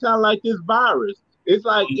out, it's kind of like this virus. It's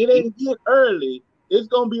like it Mhm. ain't get early. It's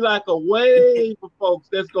gonna be like a wave of folks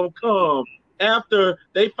that's gonna come after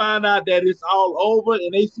they find out that it's all over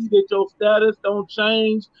and they see that your status don't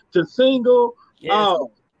change to single. yes.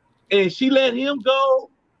 Oh, and she let him go.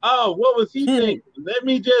 Oh, what was he thinking? Let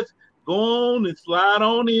me just go on and slide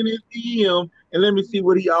on in his DM and let me see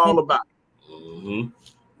what he all about. Mhm.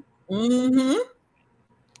 hmm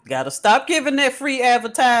Got to stop giving that free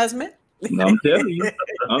advertisement. I'm telling you.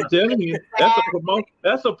 I'm telling you.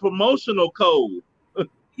 That's a promotional code.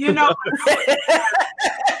 You know,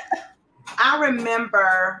 I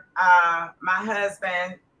remember my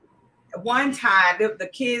husband one time, the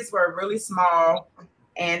kids were really small,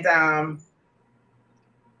 and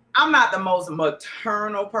I'm not the most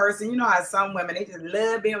maternal person. You know how some women, they just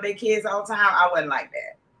love being with their kids all the time. I wasn't like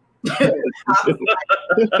that. I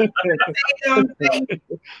was like,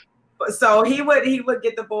 so he would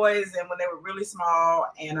get the boys, and when they were really small,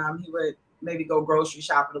 and he would maybe go grocery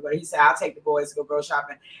shopping or whatever. He said, I'll take the boys to go grocery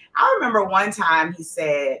shopping. I remember one time he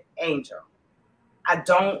said, Angel, I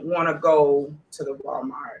don't want to go to the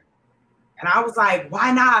Walmart. And I was like,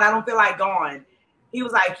 why not? I don't feel like going. He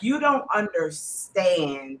was like, you don't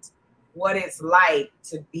understand what it's like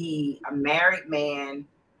to be a married man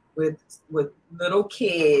with little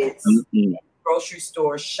kids Mhm. grocery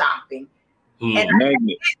store shopping. Hmm. And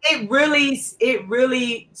it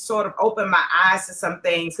really sort of opened my eyes to some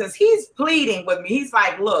things, because he's pleading with me. He's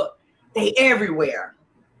like, look, they everywhere.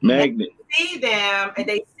 Magnet. See them and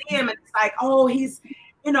they see him, and it's like, oh, he's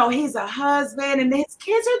a husband, and his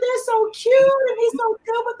kids they're so cute, and he's so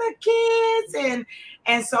good with the kids,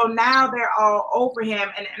 and so now they're all over him,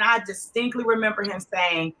 and I distinctly remember him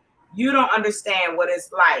saying, you don't understand what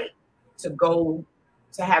it's like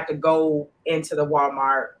to have to go into the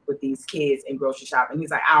Walmart with these kids and grocery shopping.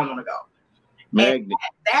 He's like, I don't want to go. Magnet.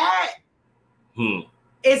 And that Hmm.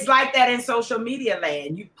 it's like that in social media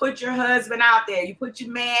land. You put your husband out there, you put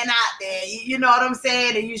your man out there, you know what I'm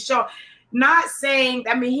saying? And you show, not saying,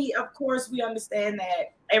 I mean, of course, we understand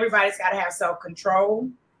that everybody's got to have self-control.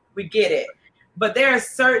 We get it. But there are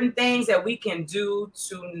certain things that we can do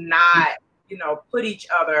to not, put each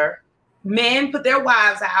other, men put their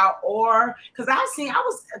wives out, or, because I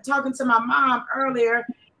was talking to my mom earlier,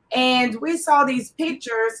 and we saw these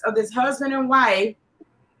pictures of this husband and wife,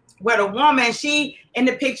 where the woman, she in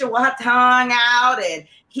the picture with her tongue out and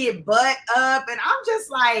his butt up, and I'm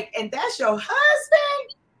just like, and that's your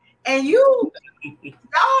husband, and y'all,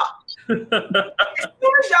 as soon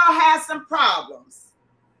as y'all have some problems,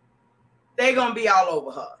 they're gonna be all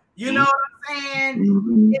over her. You know what I'm saying?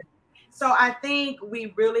 Mhm. So I think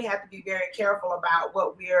we really have to be very careful about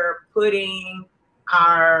what we're putting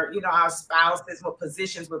our spouses, what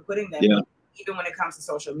positions we're putting them Yeah. in, even when it comes to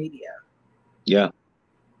social media. Yeah.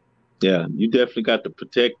 Yeah. You definitely got to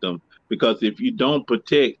protect them, because if you don't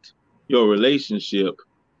protect your relationship,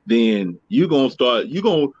 then you're gonna turn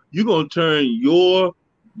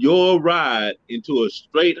your ride into a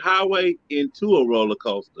straight highway into a roller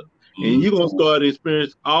coaster. And you're gonna start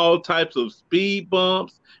experiencing all types of speed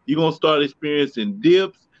bumps. You're gonna start experiencing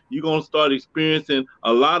dips. You're gonna start experiencing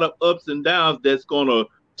a lot of ups and downs that's gonna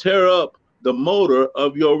tear up the motor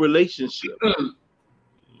of your relationship.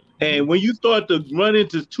 And when you start to run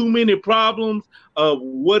into too many problems of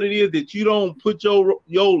what it is that you don't put your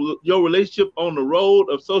relationship on the road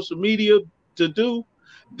of social media to do,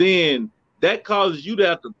 then that causes you to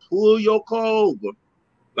have to pull your car over.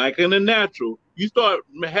 Like in the natural, you start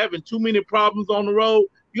having too many problems on the road,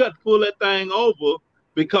 you have to pull that thing over,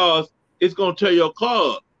 because it's gonna tear your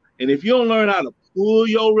car up. And if you don't learn how to pull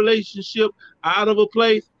your relationship out of a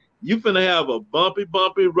place, you finna have a bumpy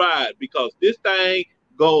ride, because this thing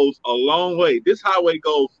goes a long way. This highway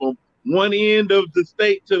goes from one end of the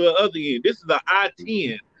state to the other end. This is the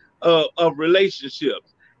I-10 of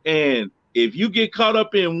relationships. And if you get caught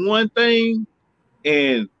up in one thing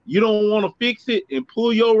and you don't want to fix it and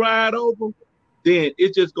pull your ride over, then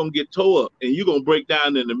it's just gonna get tore up, and you're gonna break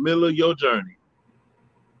down in the middle of your journey.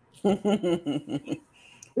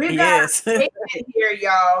 We've got a Yes. statement here,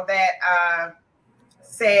 y'all, that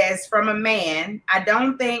says from a man, I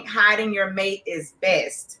don't think hiding your mate is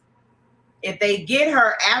best. If they get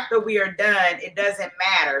her after we are done, it doesn't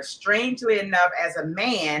matter. Strangely enough, as a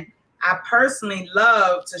man, I personally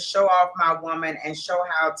love to show off my woman and show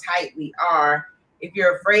how tight we are. If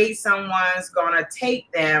you're afraid someone's gonna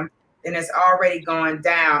take them, then it's already going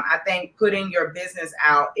down. I think putting your business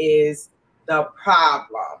out is the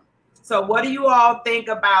problem. So what do you all think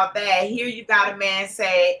about that? Here you got a man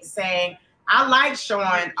saying, I like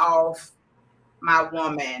showing off my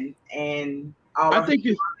woman and all I of her think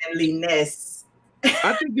it's manliness.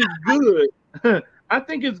 I think it's good. I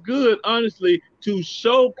think it's good, honestly, to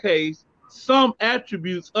showcase some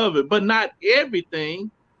attributes of it, but not everything.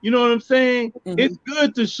 You know what I'm saying? It's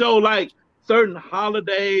good to show like certain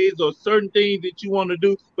holidays or certain things that you want to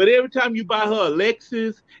do. But every time you buy her a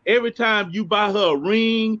Lexus, every time you buy her a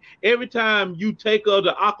ring, every time you take her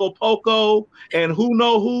to Acapulco and who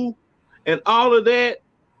know who, and all of that,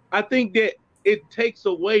 I think that it takes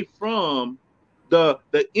away from the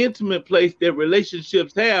intimate place that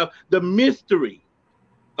relationships have, the mystery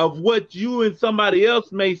of what you and somebody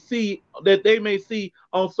else may see, that they may see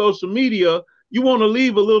on social media. You want to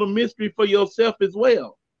leave a little mystery for yourself as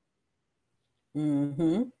well.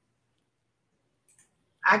 Mm-hmm.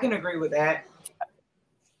 I can agree with that.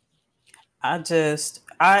 I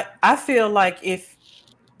I feel like if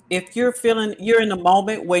you're in a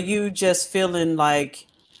moment where you just feeling like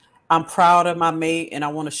I'm proud of my mate and I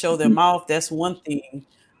want to show them off, that's one thing.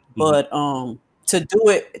 But to do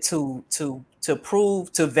it to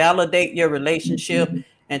prove to validate your relationship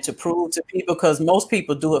and to prove to people, because most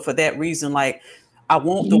people do it for that reason. Like, I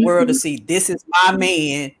want the world to see this is my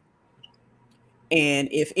man. And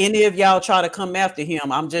if any of y'all try to come after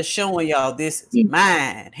him, I'm just showing y'all this is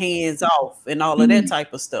mine, hands off, and all of that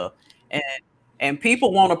type of stuff. And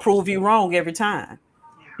people want to prove you wrong every time.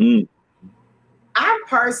 Mm. I'm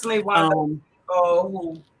personally one of those Um, people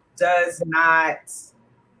who does not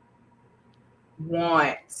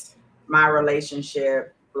want my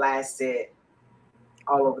relationship blasted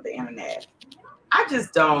all over the internet. I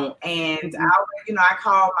just don't. And I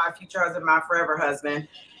call my future husband my forever husband.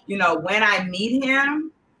 When I meet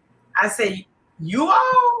him, I say, you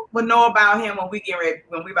all will know about him when we get ready,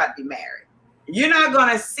 when we about to be married. You're not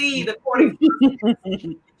gonna see the courting.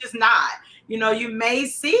 Just not. You may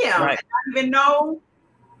see him Right. and not even know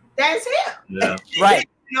that's him. Yeah. right.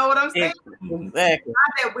 You know what I'm saying? Exactly.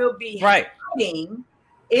 Not that we'll be Right. hiding.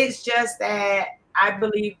 It's just that I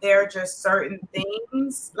believe there are just certain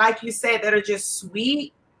things, like you said, that are just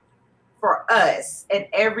sweet for us, and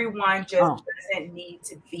everyone just doesn't need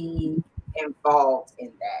to be involved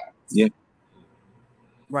in that. Yeah.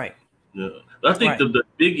 Right. Yeah. I think Right. the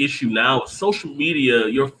big issue now is social media,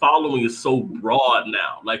 your following is so broad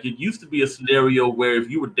now. Like, it used to be a scenario where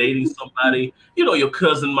if you were dating somebody, your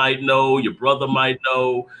cousin might know, your brother might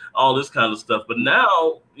know, all this kind of stuff. But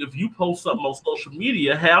now, if you post something on social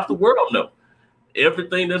media, half the world know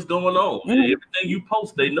everything that's going on. Everything you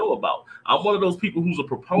post, they know about. I'm one of those people who's a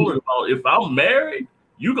proponent about, if I'm married,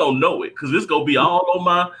 you gonna know it, because it's gonna be all on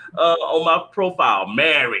my profile,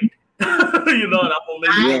 married. And I'm gonna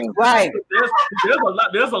make it. Right.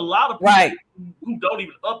 There's a lot of people Right. who don't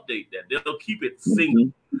even update that. They'll keep it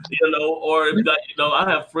single. Or if I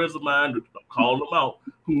have friends of mine, I'm calling them out,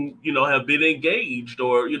 who have been engaged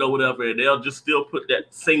or whatever, and they'll just still put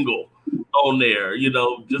that single on there,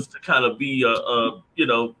 just to kind of be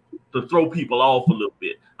to throw people off a little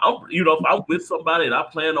bit. If I'm with somebody and I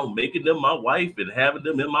plan on making them my wife and having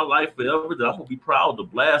them in my life forever, then I'm gonna be proud to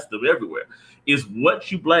blast them everywhere. It's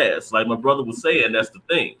what you blast, like my brother was saying. That's the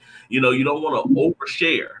thing. You don't want to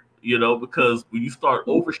overshare. Because when you start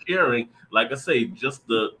oversharing, like I say, just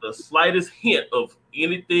the slightest hint of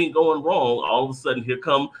anything going wrong, all of a sudden here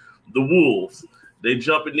come the wolves. They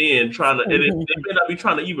jumping in trying to, and they may not be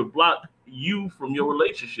trying to even block you from your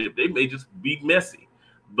relationship. They may just be messy.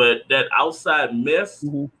 But that outside mess,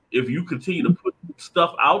 if you continue to put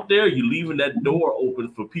stuff out there, you're leaving that door open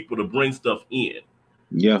for people to bring stuff in.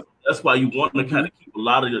 Yeah. That's why you want to kind of keep a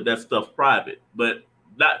lot of that stuff private, but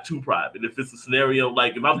not too private. If it's a scenario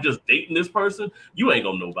like, if I'm just dating this person, you ain't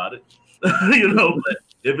gonna know about it. But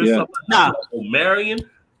if it's something I'm marrying,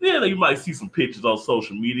 you might see some pictures on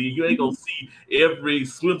social media. You ain't gonna see every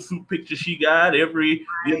swimsuit picture she got, every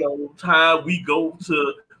time we go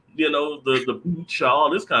to the beach,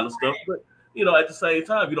 all this kind of stuff. But at the same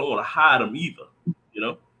time, you don't want to hide them either.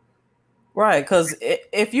 Right, because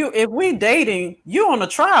if we dating, you on a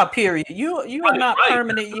trial period. You are not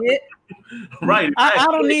permanent yet. Right. I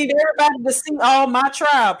don't need everybody to see all my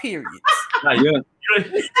trial periods. Right. Yeah.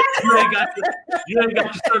 You ain't got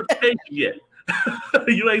your certification yet.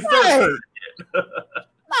 You ain't certified yet.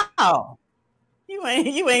 No.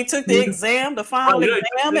 You ain't took the exam, the final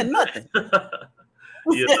exam, and nothing.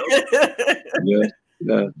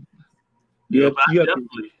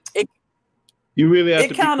 Definitely. You really have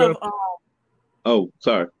to kind be of. Oh,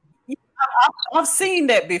 sorry. I've seen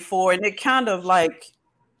that before, and it kind of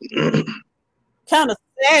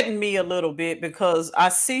saddened me a little bit, because I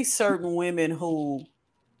see certain women who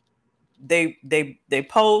they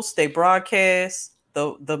post, they broadcast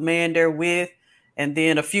the man they're with, and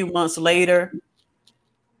then a few months later,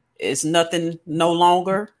 it's nothing no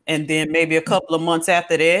longer, and then maybe a couple of months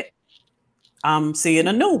after that, I'm seeing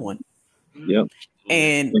a new one. Yep.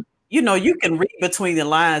 And you can read between the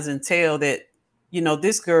lines and tell that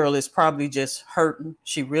this girl is probably just hurting.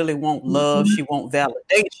 She really won't love. She won't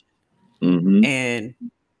validation.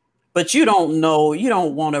 But you don't know. You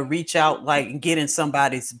don't want to reach out and get in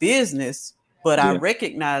somebody's business. But I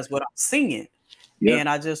recognize what I'm seeing, and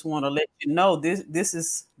I just want to let you know this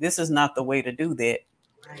is not the way to do that.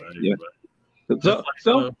 Yeah.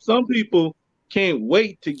 Some people can't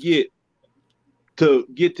wait to get to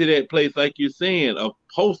that place, like you're saying, of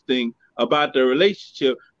posting about their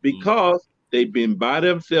relationship, because they've been by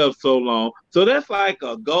themselves so long. So that's like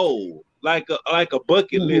a goal, like a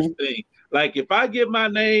bucket list thing. Like, if I get my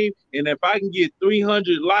name and if I can get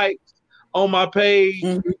 300 likes on my page,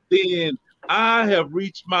 Mhm. then I have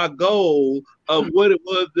reached my goal of what it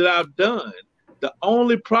was that I've done. The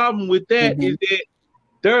only problem with that is Mhm. that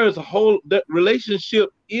there's a whole that relationship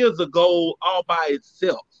is a goal all by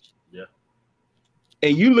itself, Yeah.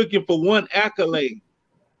 and you looking for one accolade.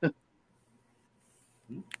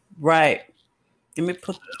 Right.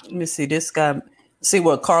 Let me see this guy. See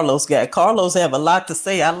what Carlos got. Carlos have a lot to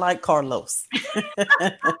say. I like Carlos.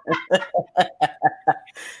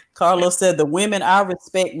 Carlos said the women I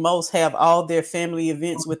respect most have all their family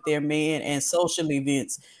events with their men and social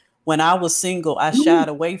events. When I was single, I shied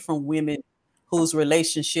away from women whose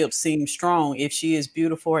relationships seemed strong. If she is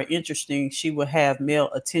beautiful or interesting, she will have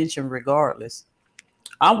male attention regardless.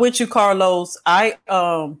 I'm with you, Carlos. I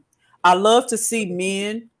love to see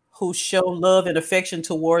men who show love and affection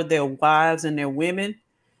toward their wives and their women.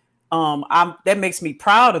 I'm that makes me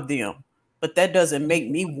proud of them, but that doesn't make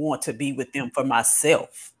me want to be with them for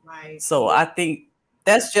myself. Right. So I think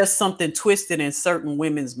that's just something twisted in certain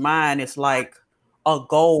women's mind. It's like a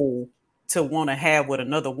goal to want to have what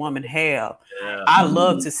another woman have. Yeah. I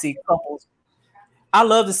love to see couples. I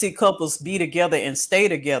love to see couples be together and stay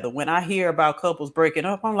together. When I hear about couples breaking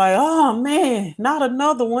up, I'm like, oh man, not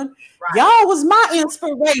another one. Right. Y'all was my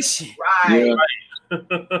inspiration. Right. Yeah,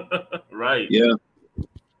 Right. yeah.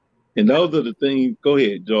 And those are the things. Go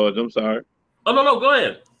ahead, George. I'm sorry. Oh no, no, go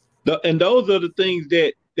ahead. And those are the things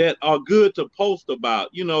that are good to post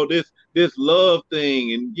about. This love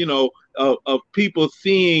thing, and of people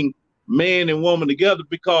seeing man and woman together,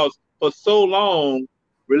 because for so long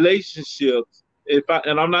relationships. If I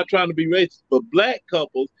and I'm not trying to be racist, but black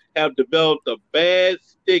couples have developed a bad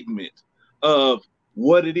stigma of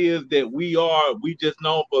what it is that we are. We just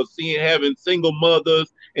known for having single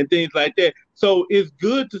mothers and things like that. So it's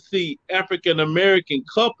good to see African American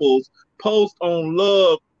couples post on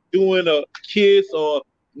love, doing a kiss or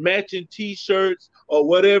matching T-shirts or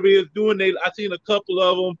whatever it's doing. I seen a couple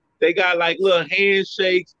of them. They got like little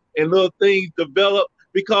handshakes and little things developed,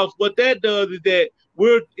 because what that does is that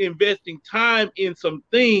we're investing time in some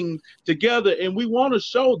things together, and we want to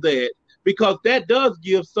show that, because that does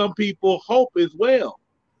give some people hope as well.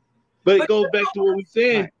 But it But goes back to what we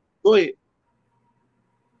said. Right. Go ahead.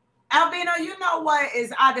 Albino, you know what is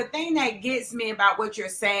the thing that gets me about what you're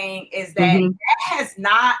saying is that Mm-hmm. that has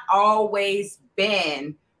not always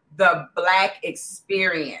been the Black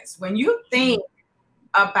experience. When you think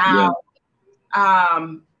Yeah. about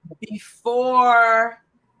before,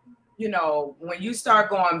 when you start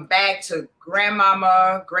going back to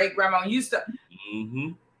grandmama, great grandma, you used to Mm-hmm.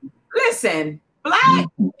 listen, Black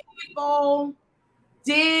people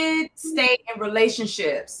did stay in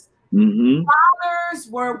relationships. Mm-hmm. Fathers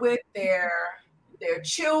were with their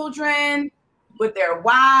children, with their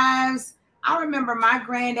wives. I remember my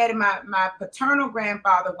granddaddy, my paternal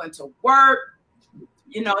grandfather went to work.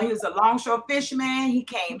 He was a longshore fisherman. He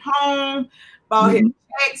came home, brought his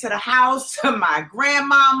check to the house to my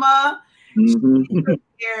grandmama. Mm-hmm. She took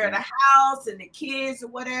care of the house and the kids or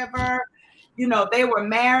whatever. They were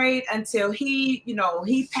married until he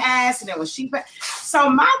passed, and then when she passed. So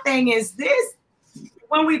my thing is this: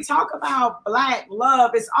 when we talk about Black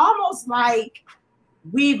love, it's almost like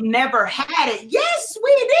we've never had it. Yes,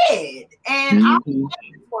 we did. And our Mm-hmm.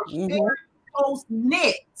 families were Mhm. very close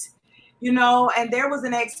knit, and there was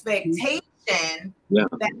an expectation Yeah.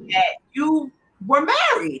 that you were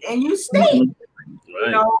married and you stayed,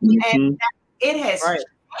 Right. and it has Right.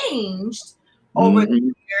 changed over the Mm-hmm.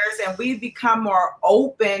 years, and we've become more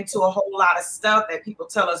open to a whole lot of stuff that people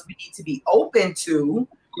tell us we need to be open to.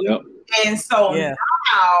 Yep. And so Yeah.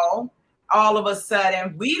 now, all of a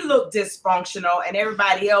sudden, we look dysfunctional and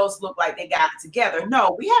everybody else look like they got it together.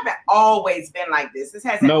 No, we haven't always been like this. This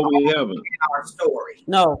hasn't No, we always haven't. been our story.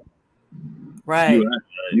 No. Right. You're right.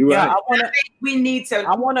 You're Yeah. right. We need to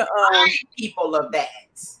I wanna remind people of that.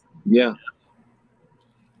 Yeah.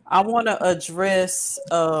 address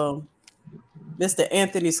Mr.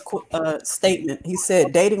 Anthony's statement. He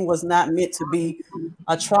said dating was not meant to be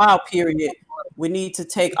a trial period. We need to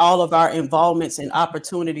take all of our involvements and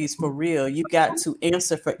opportunities for real. You got to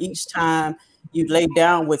answer for each time you lay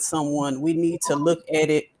down with someone. We need to look at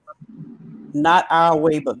it not our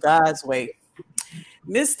way, but God's way.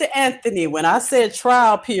 Mr. Anthony, when I said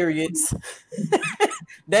trial periods,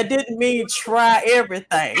 that didn't mean try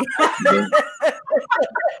everything.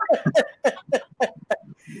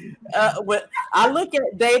 But I look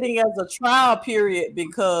at dating as a trial period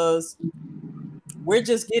because we're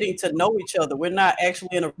just getting to know each other. We're not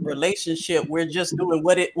actually in a relationship. We're just doing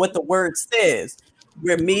what the word says.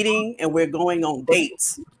 We're meeting and we're going on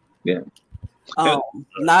dates. Yeah.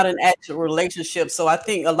 Not an actual relationship. So I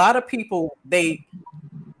think a lot of people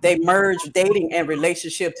they merge dating and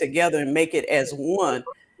relationship together and make it as one.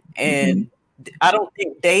 And I don't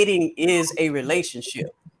think dating is a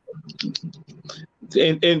relationship.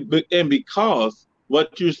 And because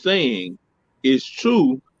what you're saying is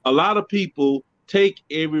true, a lot of people take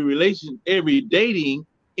every dating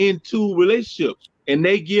into relationships, and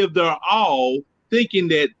they give their all thinking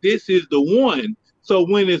that this is the one. So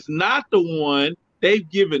when it's not the one, they've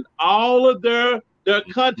given all of their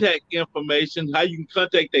contact information, how you can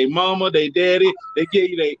contact their mama, their daddy, they gave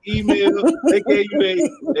you their email, they gave you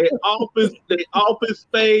their office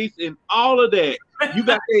space and all of that. You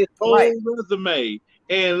got their whole Right. resume.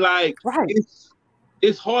 And like Right.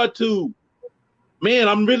 it's hard to, man,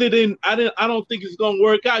 I don't think it's gonna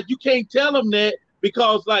work out. You can't tell them that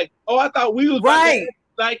because like, oh, I thought we was about to Right. have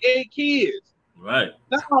like 8 kids. Right.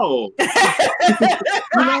 No. You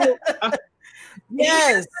know,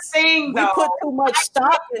 Yes. Thing We though, put too much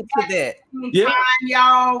stock into that. Yeah. time,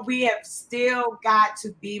 y'all, we have still got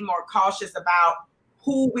to be more cautious about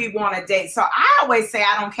who we want to date. So I always say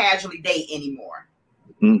I don't casually date anymore.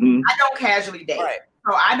 Mhm. I don't casually date. Right.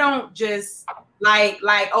 So I don't just like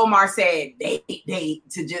Omar said, date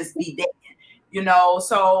to just be dating. You know,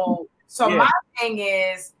 so Yeah. my thing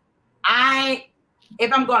is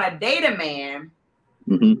if I'm gonna date a man,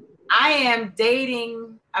 Mhm. I am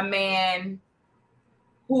dating a man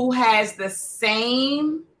who has the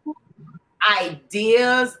same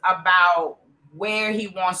ideas about where he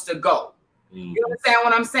wants to go. Mm. You understand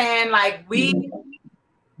what I'm saying? Like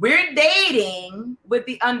we're dating with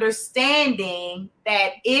the understanding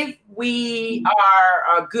that if we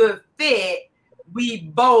are a good fit, we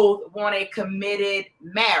both want a committed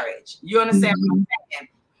marriage. You understand what I'm saying?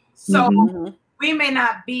 So Mhm. we may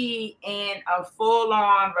not be in a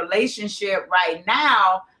full-on relationship right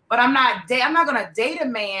now, but I'm not gonna date a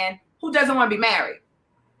man who doesn't want to be married.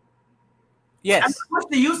 Yes. What's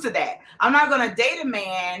the use of that? I'm not gonna date a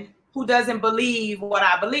man who doesn't believe what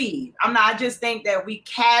I believe. I just think that we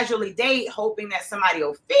casually date hoping that somebody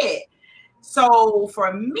will fit. So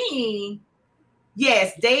for me,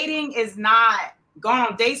 yes, dating is not going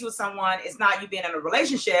on dates with someone. It's not you being in a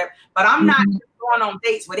relationship, but I'm not going on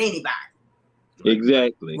dates with anybody.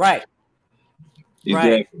 Exactly. Right.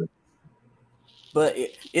 Right. Exactly. But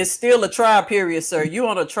it's still a trial period, sir. You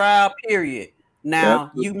on a trial period. Now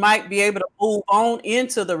Absolutely. you might be able to move on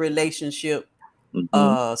into the relationship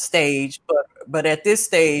Mhm. stage, but at this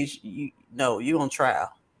stage, you on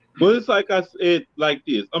trial. Well, it's like I said, like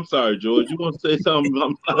this. I'm sorry, George. You want to say something?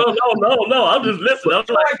 No. I'm just listening. I'm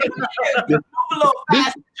like, Move a little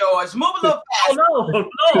faster, George. Move a little faster.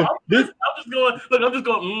 no. I'm just going. Look, I'm just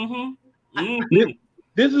going.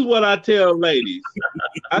 This is what I tell ladies.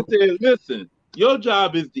 I said, listen, your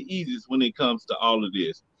job is the easiest when it comes to all of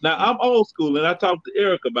this. Now, I'm old school, and I talked to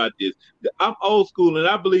Eric about this. I'm old school, and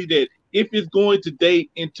I believe that if it's going to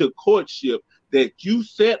date into courtship, that you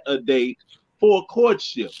set a date for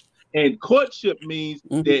courtship. And courtship means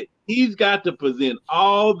Mhm. that he's got to present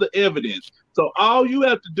all the evidence. So all you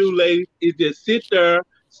have to do, ladies, is just sit there,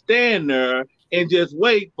 stand there, and just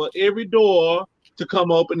wait for every door to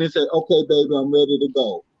come open and say, okay, baby, I'm ready to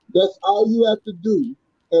go. That's all you have to do.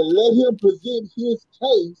 And let him present his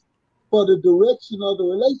case for the direction of the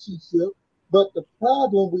relationship. But the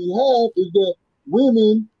problem we have is that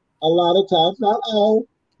women, a lot of times, not all,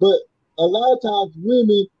 but a lot of times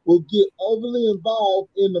women will get overly involved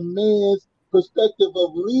in the man's perspective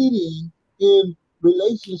of leading in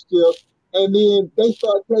relationships, and then they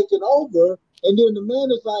start taking over, and then the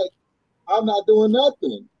man is like, I'm not doing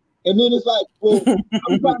nothing. And then it's like, well,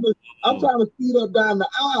 I'm trying to speed up down the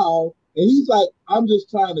aisle, and he's like, I'm just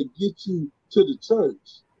trying to get you to the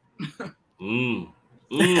church.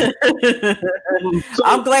 So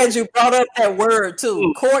I'm glad you brought up that word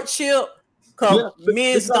too, courtship, because yeah,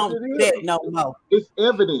 men because don't do that it no is. more. It's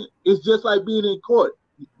evident. It's just like being in court.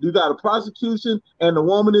 You got a prosecution, and the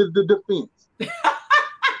woman is the defense.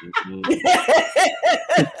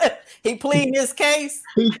 He plead his case.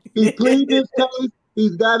 He pleads his case.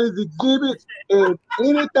 He's got his exhibits, and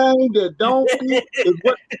anything that don't fit is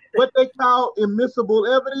what they call admissible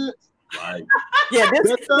evidence. Right. Yeah,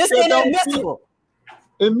 That stuff this that ain't don't fit, admissible.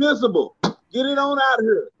 admissible. Get it on out of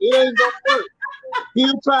here. It ain't gonna work.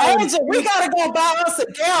 He'll try and Angel, we gotta go buy us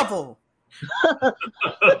a gavel.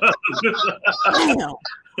 Damn.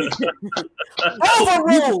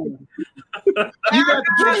 Overruled. you got to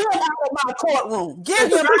Get him out of my courtroom.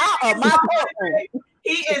 Get him out of my courtroom.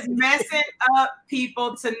 He is messing up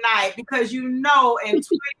people tonight because in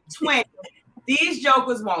 2020, these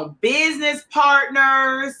jokers want business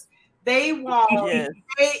partners. They want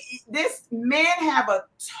Yes. men have a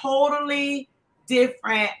totally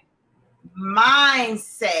different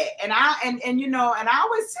mindset. And I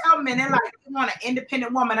always tell men, they're like, you want an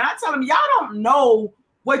independent woman. And I tell them, y'all don't know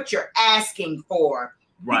what you're asking for.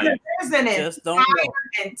 Right. Because there's an Just don't entire know.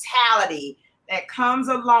 mentality that comes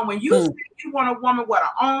along when you say you want a woman with her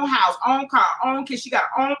own house, own car, own kids. She got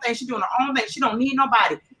her own thing. She doing her own thing. She don't need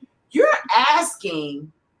nobody. You're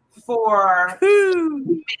asking for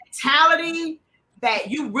mentality that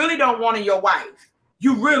you really don't want in your wife.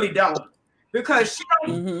 You really don't, because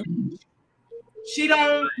she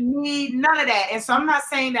don't need none of that. And so I'm not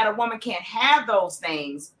saying that a woman can't have those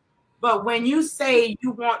things, but when you say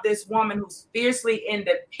you want this woman who's fiercely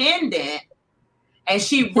independent and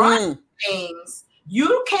she runs things,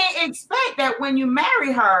 you can't expect that when you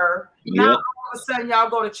marry her, now all of a sudden y'all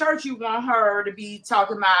go to church, you want her to be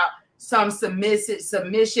talking about some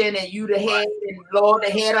submission and you the head and Lord the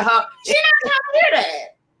head of her. She not gonna hear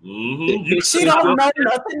that. She don't know nothing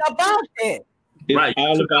about that. It's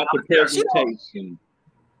all about the presentation.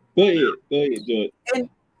 Go ahead, George. And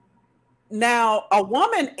now a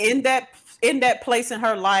woman in that place in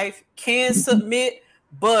her life can submit,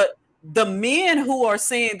 but the men who are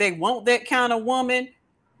saying they want that kind of woman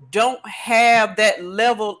don't have that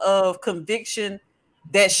level of conviction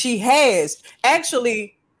that she has.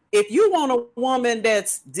 Actually, if you want a woman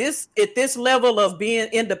that's at this level of being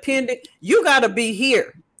independent, you got to be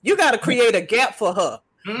here. You got to create a gap for her,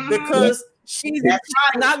 because she's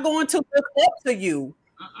not going to look up to you.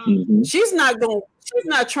 She's not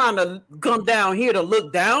trying to come down here to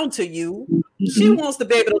look down to you. She wants to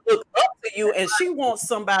be able to look up to you, and she wants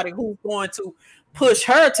somebody who's going to push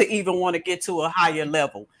her to even want to get to a higher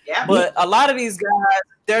level. But a lot of these guys,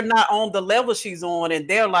 they're not on the level she's on, and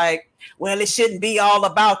they're like, well, it shouldn't be all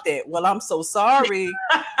about that. Well, I'm so sorry.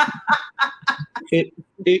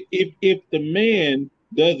 If the man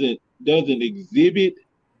doesn't exhibit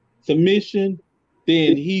submission,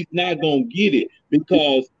 then he's not gonna get it,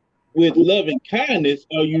 because with love and kindness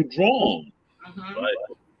are you drawn. Right?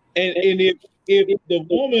 And if the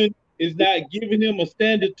woman is not giving him a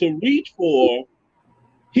standard to reach for,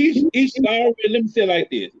 he's already, let me say it like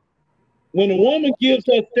this. When a woman gives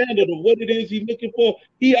her standard of what it is he's looking for,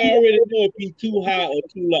 he already know if he's too high or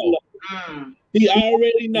too low. He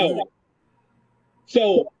already know.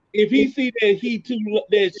 So if he see that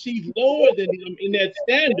that she's lower than him in that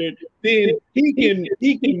standard, then he can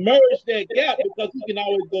merge that gap, because he can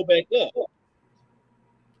always go back up.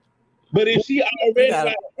 But if she already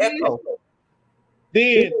like this,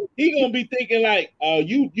 then he gonna be thinking like,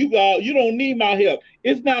 you don't need my help.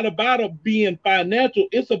 It's not about being financial,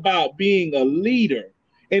 it's about being a leader.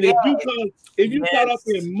 And if you caught up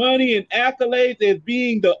in money and accolades as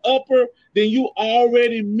being the upper, then you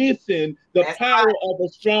already missing the power of a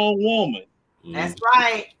strong woman. That's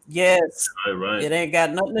right. Yes. Right. It ain't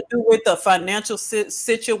got nothing to do with the financial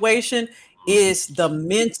situation. It's the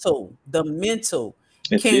mental.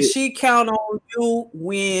 Can she count on you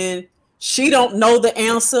when she don't know the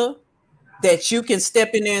answer, that you can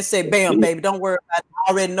step in there and say, bam, baby, don't worry about it.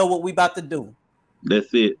 I already know what we about to do.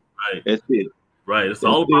 That's it. Right. That's it. Right. It's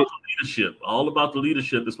all about the leadership. All about the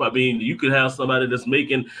leadership. It's about being, you could have somebody that's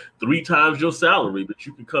making 3 times your salary, but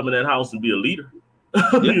you can come in that house and be a leader.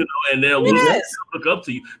 You know, and they'll look up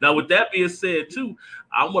to you. Now, with that being said, too,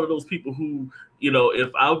 I'm one of those people who, you know, if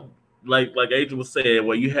I like Adrian was saying,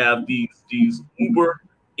 where you have these uber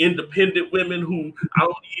independent women who, I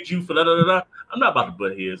don't need you for da. I'm not about to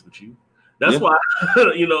butt heads with you. That's why,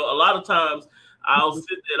 you know, a lot of times I'll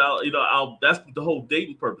sit there. That's what the whole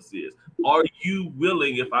dating purpose is. Are you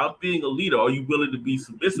willing? If I'm being a leader, are you willing to be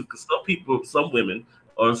submissive? Because some women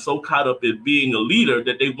are so caught up in being a leader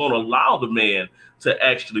that they won't allow the man to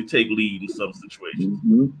actually take lead in some situations.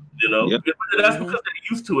 You know, that's because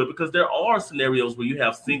they're used to it. Because there are scenarios where you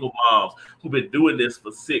have single moms who've been doing this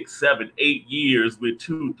for 6, 7, 8 years with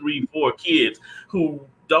 2, 3, 4 kids who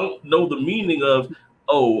don't know the meaning of,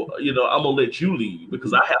 oh, you know, I'm gonna let you lead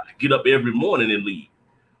because I have to get up every morning and lead.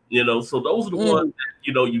 You know, so those are the ones that,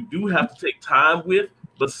 you know, you do have to take time with.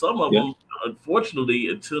 But some of them, unfortunately,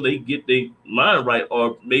 until they get their mind right,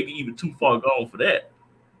 or maybe even too far gone for that.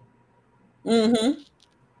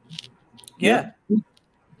 Yeah.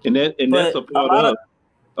 And that's a part of.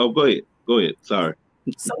 Oh, go ahead. Sorry.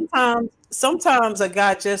 Sometimes a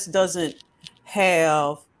guy just doesn't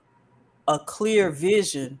have a clear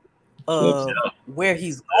vision of where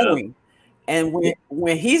he's going, and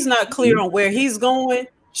when he's not clear on where he's going,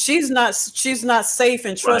 she's not safe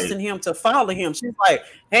and trusting him to follow him. She's like,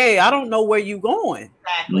 hey, I don't know where you're going.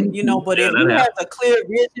 Exactly. You know, but if he has a clear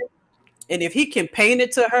vision, and if he can paint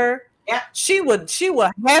it to her, she would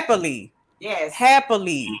happily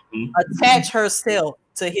attach herself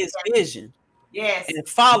to his vision and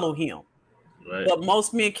follow him. Right. but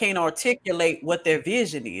most men can't articulate what their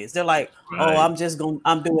vision is. They're like, "Oh, Right.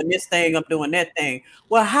 I'm doing this thing, I'm doing that thing."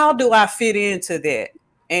 Well, how do I fit into that?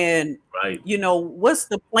 And Right. what's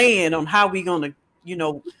the plan on how we gonna, you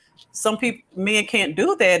know, some people men can't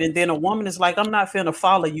do that, and then a woman is like, "I'm not finna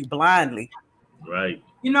follow you blindly." Right.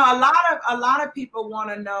 A lot of people want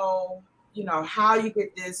to know, how you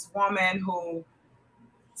get this woman who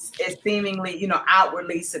is seemingly,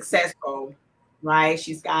 outwardly successful, right?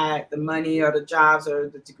 She's got the money or the jobs or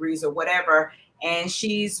the degrees or whatever, and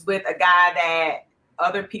she's with a guy that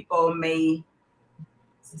other people may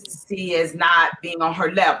see as not being on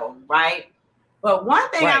her level, right? But one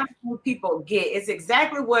thing I Right. don't think people get is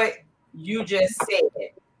exactly what you just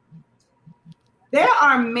said. There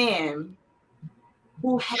are men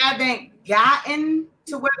who haven't gotten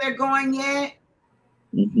to where they're going yet.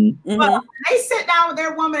 Mhm. But Mm-hmm. when they sit down with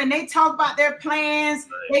their woman and they talk about their plans,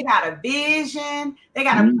 they got a vision, they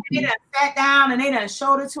got a plan, they done sat down and they done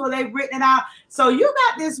showed it to her, they've written it out. So you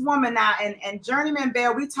got this woman now, and Journeyman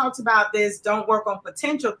Bell, we talked about this don't work on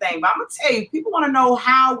potential thing, but I'm gonna tell you, people want to know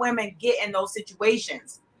how women get in those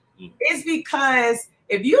situations. It's because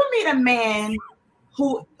if you meet a man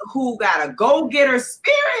who got a go-getter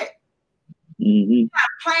spirit, Mhm.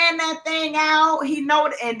 plan that thing out. He know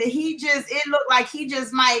it, and it looked like he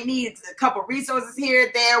just might need a couple resources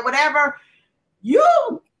here, there, whatever. You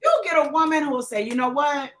get a woman who will say, you know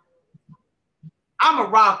what? I'm a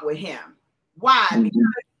rock with him. Why? Mhm. Because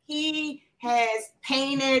he has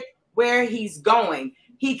painted where he's going.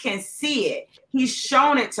 He can see it. He's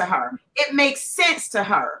shown it to her. It makes sense to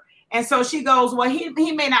her. And so she goes, well, he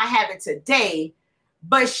may not have it today,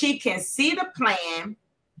 but she can see the plan.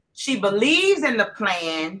 She believes in the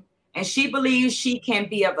plan, and she believes she can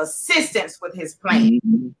be of assistance with his plan.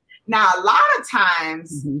 Mhm. Now, a lot of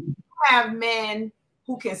times Mm-hmm. you have men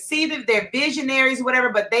who can see that they're visionaries, whatever,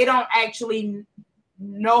 but they don't actually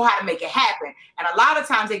know how to make it happen. And a lot of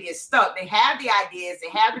times they get stuck. They have the ideas, they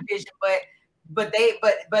have the vision,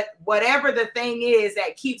 but whatever the thing is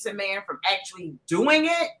that keeps a man from actually doing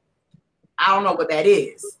it, I don't know what that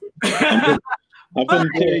is. I'm gonna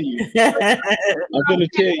tell you. I'm gonna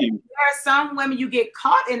tell you. There are some women you get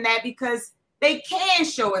caught in that because they can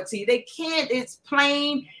show it to you. They can't. It's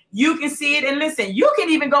plain. You can see it, and listen. You can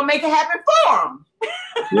even go make it happen for them.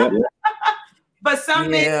 Yep. But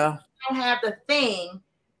some men Yeah. don't have the thing,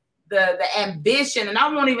 the ambition, and I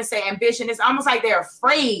won't even say ambition. It's almost like they're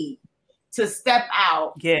afraid to step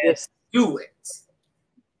out Yes. and do it.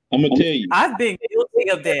 I'm gonna tell you. I've been guilty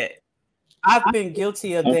of that. I've been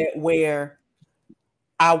guilty of that where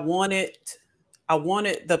I wanted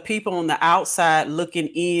the people on the outside looking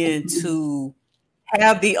in to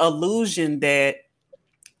have the illusion that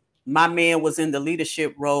my man was in the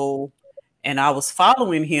leadership role and I was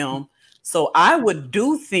following him. So I would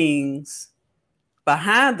do things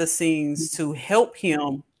behind the scenes to help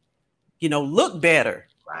him, look better.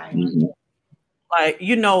 Right. Mhm. Like,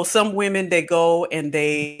 some women, they go and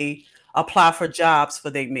they apply for jobs for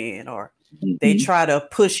their men, or they Mhm. try to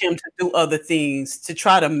push him to do other things to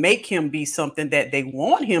try to make him be something that they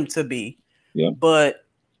want him to be. Yeah. But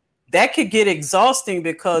that could get exhausting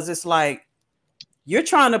because it's like you're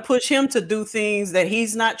trying to push him to do things that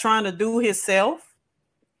he's not trying to do himself.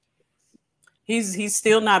 He's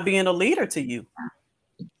still not being a leader to you.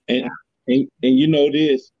 And you know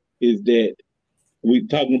this is that we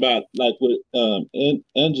talking about like what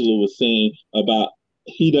Angela was saying about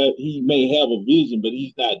he may have a vision but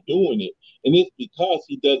he's not doing it, and it's because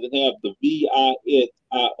he doesn't have the VISION.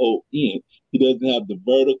 He doesn't have the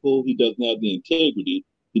vertical. He doesn't have the integrity.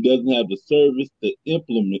 He doesn't have the service, the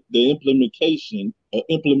implementation.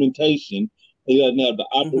 He doesn't have the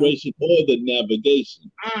Mm-hmm. operation or the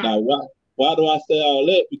navigation. Mm. Now, why do I say all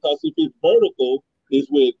that? Because if his vertical is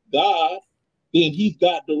with God, then he's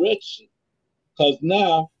got direction. Because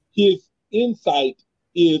now his insight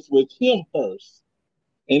is with him first.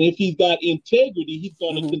 And if he's got integrity, he's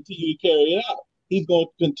going to Mm-hmm. continue to carry it out. He's going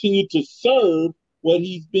to continue to serve what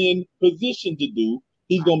he's been positioned to do.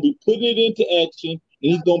 He's going to be putting it into action, and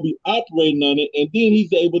he's going to be operating on it. And then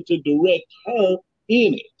he's able to direct her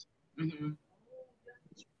in it. Mm-hmm.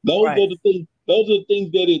 Those Right. are the things. Those are the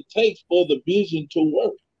things that it takes for the vision to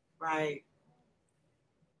work. Right.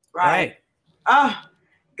 Right. Oh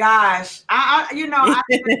gosh,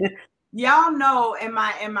 y'all know in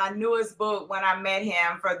my newest book when I met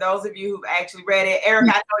him. For those of you who've actually read it, Eric,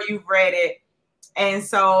 I know you've read it, and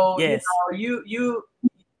so Yes. you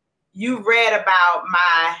read about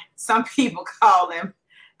some people call him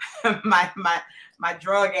my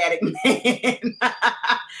drug addict man.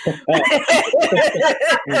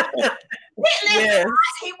 Yes.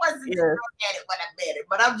 He wasn't a Yes. drug addict when I met him,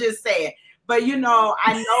 but I'm just saying. But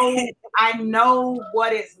I know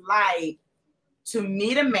what it's like to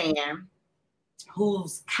meet a man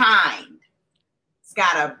who's kind. He's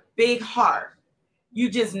got a big heart. You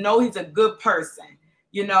just know he's a good person,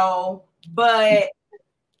 but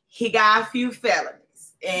he got a few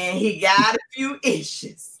felonies and he got a few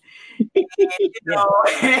issues.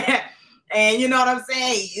 And, and you know what I'm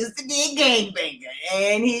saying? He used to be a gangbanger.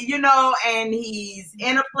 And and he's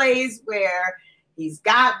in a place where he's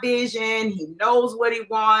got vision, he knows what he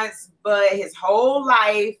wants, but his whole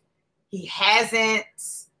life he hasn't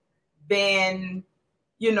been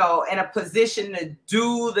in a position to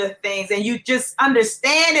do the things, and you just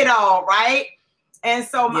understand it all, right? And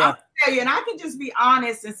so I'm gonna tell you, and I can just be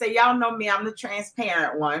honest and say, y'all know me, I'm the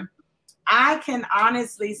transparent one. I can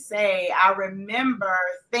honestly say I remember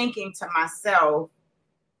thinking to myself,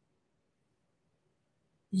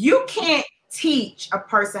 you can't teach a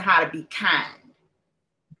person how to be kind.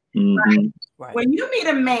 Right? When you meet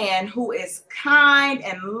a man who is kind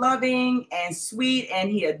and loving and sweet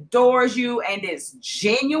and he adores you and is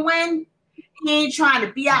genuine, he ain't trying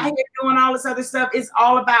to be out here doing all this other stuff. It's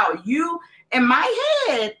all about you. In my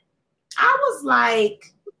head, I was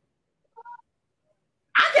like,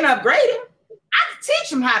 I can upgrade him. I can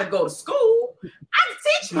teach him how to go to school. I can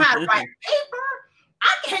teach him how to write paper.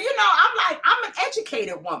 I can, I'm an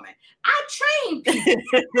educated woman. I train people.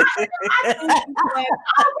 I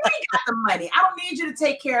already got the money. I don't need you to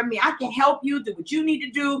take care of me. I can help you do what you need to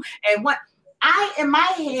do. And in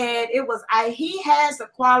my head, it was, he has the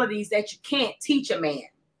qualities that you can't teach a man.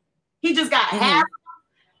 He just got half of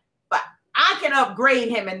them, but I can upgrade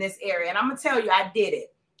him in this area. And I'm going to tell you, I did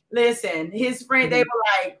it. Listen, his friend, they were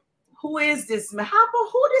like, who is this man?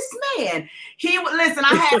 Who this man?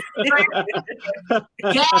 I had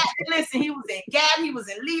Gap. Listen, he was in Gap, he was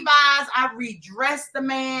in Levi's. I redressed the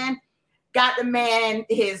man, got the man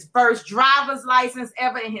his first driver's license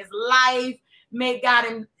ever in his life, got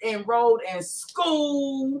him enrolled in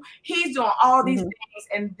school. He's doing all these things.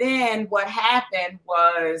 And then what happened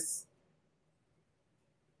was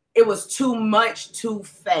it was too much too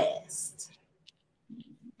fast.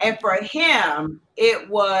 And for him, it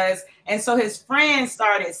was, and so his friends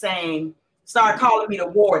started calling me the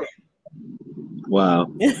warden.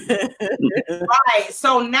 Wow. Right.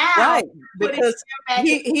 So now, because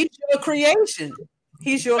he's your creation.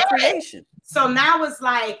 He's your creation. So now it's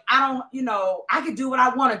like, I could do what I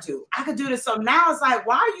want to do. I could do this. So now it's like,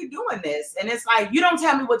 why are you doing this? And it's like, you don't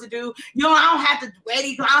tell me what to do. I don't have to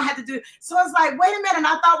wait. I don't have to do. So it's like, wait a minute.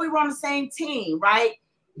 I thought we were on the same team, right?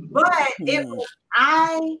 But it was,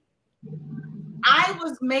 I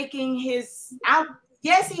was making yes,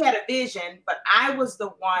 he had a vision, but I was the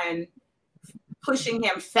one pushing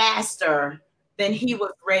him faster than he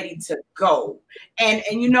was ready to go. And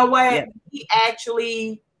you know what? Yeah. He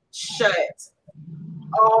actually shut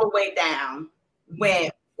all the way down,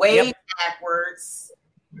 went way backwards.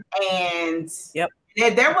 And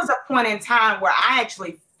there was a point in time where I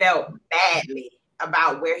actually felt badly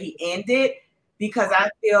about where he ended, because I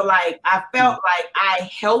felt like I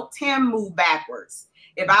helped him move backwards.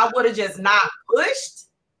 If I would have just not pushed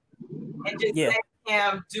and just let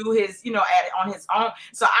him do his, on his own.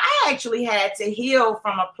 So I actually had to heal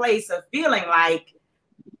from a place of feeling like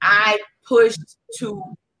I pushed too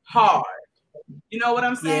hard. You know what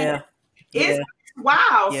I'm saying? It's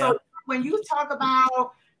wow. Yeah. So when you talk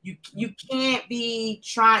about you can't be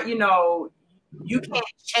trying, you can't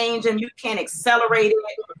change him, you can't accelerate it.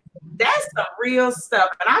 That's the real stuff.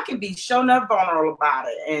 And I can be shown up vulnerable about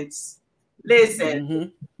it. And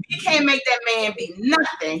listen, you can't make that man be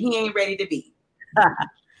nothing he ain't ready to be.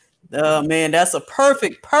 Oh man, that's a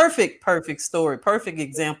perfect story, perfect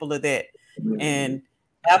example of that. And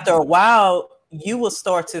after a while, you will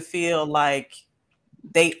start to feel like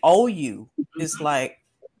they owe you. It's like,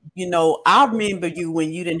 I remember you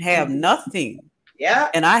when you didn't have nothing. Yeah.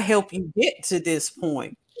 And I helped you get to this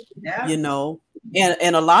point. Yeah.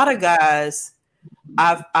 And a lot of guys,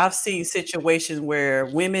 I've seen situations where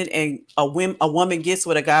a woman gets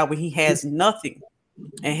with a guy when he has nothing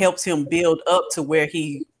and helps him build up to where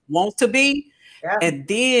he wants to be. Yeah. And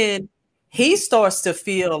then he starts to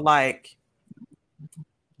feel like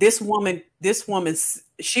this woman,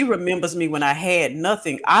 she remembers me when I had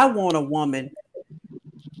nothing. I want a woman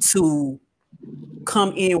to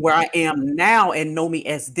come in where I am now and know me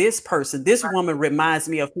as this person. This woman reminds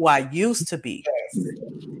me of who I used to be. Yes.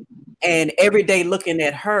 And every day looking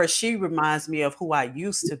at her, she reminds me of who I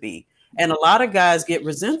used to be. And a lot of guys get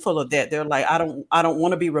resentful of that. They're like, I don't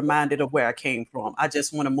want to be reminded of where I came from. I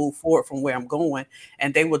just want to move forward from where I'm going.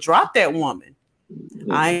 And they will drop that woman.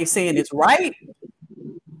 I ain't saying it's right,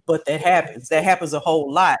 but that happens. That happens a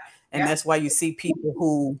whole lot. And that's why you see people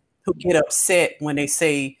who get upset when they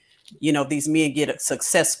say, these men get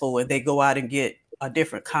successful and they go out and get a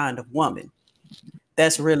different kind of woman.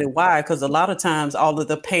 That's really why, because a lot of times all of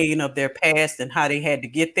the pain of their past and how they had to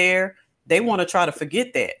get there, they want to try to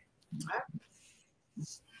forget that.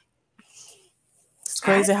 It's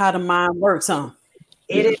crazy how the mind works, huh?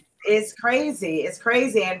 It's crazy. It's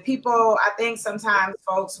crazy. And people, I think sometimes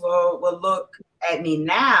folks will look at me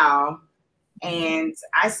now, and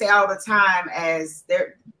I say all the time, as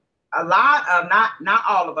there a lot of, not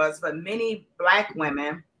all of us, but many Black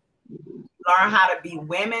women learn how to be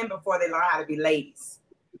women before they learn how to be ladies.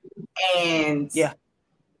 And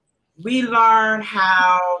we learn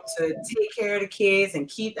how to take care of the kids and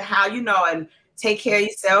keep the house, and take care of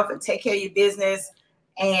yourself and take care of your business.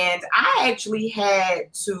 And I actually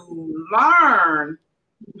had to learn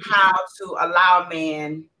how to allow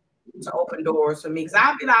men to open doors for me. Because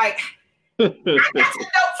I'd be like, I got to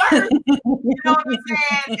know first. You know what I'm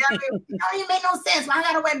saying? I mean, it make no sense. I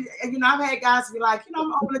got to wait. I've had guys be like, I'm going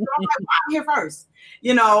to open the door. I'm like, well, I'm here first.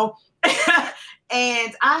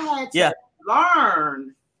 And I had to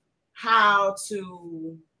learn how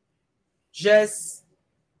to just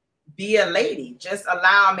be a lady, just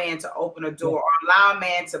allow a man to open a door, or allow a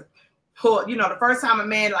man to pull, the first time a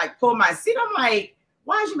man like pulled my seat, I'm like,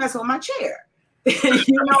 why is you messing with my chair? Like,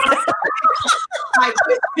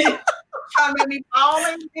 trying to make me fall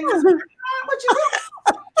in what you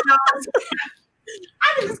do? I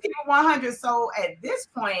can just keep it 100. So at this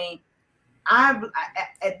point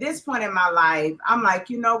in my life, I'm like,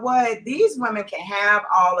 you know what? These women can have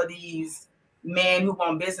all of these men who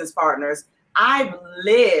want business partners. I've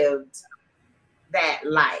lived that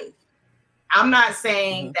life. I'm not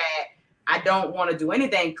saying that I don't want to do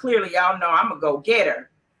anything. Clearly, y'all know I'm a go-getter.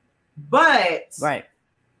 But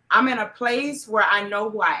I'm in a place where I know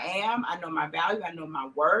who I am. I know my value. I know my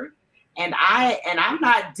worth. And I'm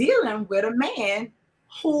not dealing with a man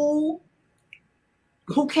who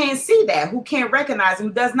can't see that, who can't recognize,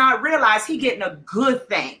 who does not realize he getting a good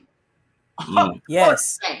thing.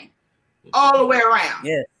 Yes. Thing, all the way around.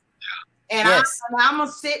 Yes. And I'm going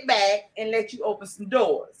to sit back and let you open some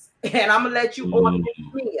doors. And I'm going to let you order this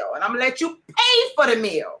meal. And I'm going to let you pay for the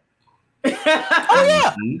meal. Oh,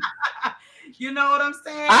 yeah. You know what I'm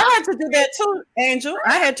saying? I had to do that too, Angel.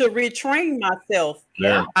 I had to retrain myself.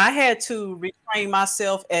 Yeah. I had to retrain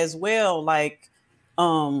myself as well. Like,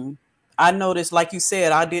 I noticed, like you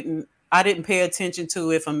said, I didn't pay attention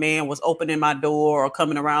to if a man was opening my door or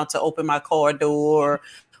coming around to open my car door,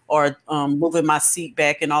 or moving my seat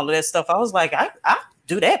back and all of that stuff. I was like, I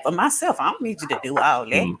do that for myself. I don't need you to do all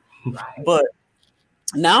that. But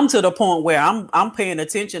now I'm to the point where I'm paying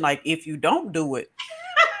attention. Like, if you don't do it,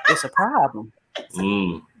 it's a problem.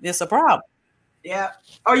 It's a problem. Yeah.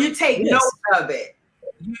 Or you take notes of it.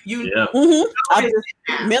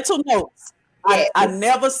 Mental notes. Yeah. I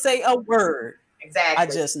never say a word. Exactly. I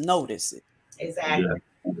just notice it. Exactly.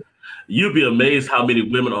 Yeah. You'd be amazed how many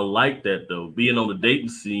women are like that, though. Being on the dating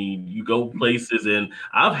scene, you go places, and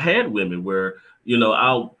I've had women where,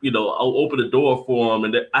 I'll open the door for them.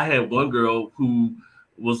 And I had one girl who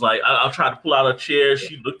was like, I'll try to pull out a chair.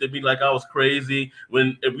 She looked at me like I was crazy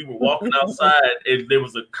and we were walking outside, and there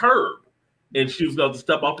was a curb, and she was going to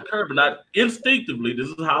step off the curb. And I instinctively, this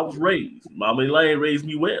is how I was raised. Mama Elaine raised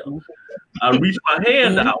me well. I reached my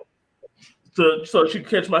hand out so she could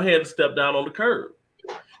catch my hand and step down on the curb.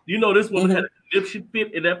 This woman had a connection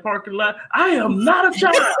fit in that parking lot. I am not a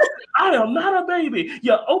child. I am not a baby.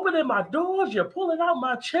 You're opening my doors. You're pulling out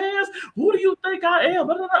my chairs. Who do you think I am?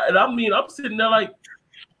 And I mean, I'm sitting there like,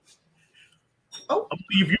 I'll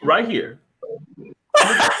leave you right here.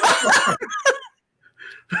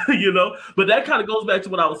 But that kind of goes back to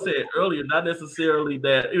what I was saying earlier. Not necessarily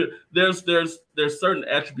that there's certain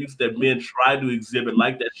attributes that men try to exhibit,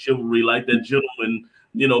 like that chivalry, like that gentleman,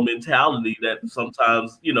 mentality, that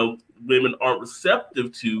sometimes, women aren't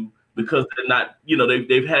receptive to, because they're not,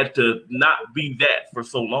 they've had to not be that for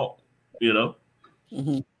so long,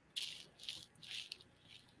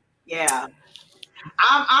 Yeah.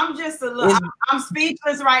 I'm just a little, I'm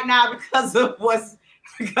speechless right now because of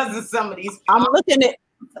some of these. I'm looking at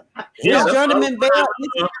Journeyman Bell.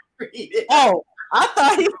 Oh, I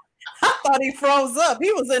thought he froze up.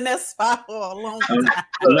 He was in that spot for a long time.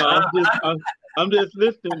 No, I'm just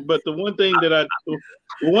listening. But the one thing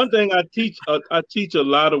I teach a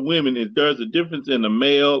lot of women is there's a difference in a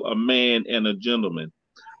male, a man, and a gentleman.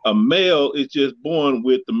 A male is just born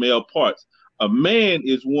with the male parts. A man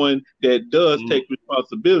is one that does take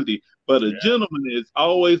responsibility, but a gentleman is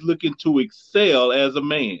always looking to excel as a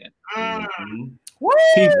man. Woo!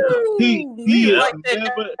 He is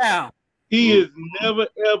never. He is never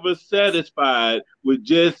ever satisfied with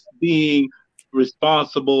just being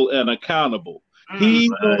responsible and accountable. He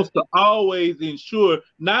wants to always ensure,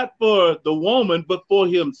 not for the woman, but for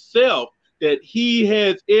himself, that he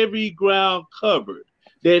has every ground covered,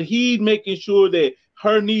 that he's making sure that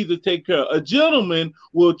her needs are taken care of. A gentleman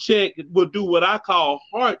will do what I call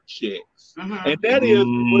heart checks. And that is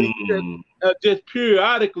when you just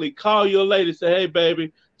periodically call your lady, say, hey,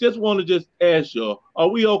 baby, just want to just ask you, are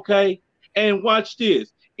we okay? And watch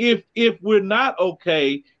this. If we're not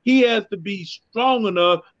okay, he has to be strong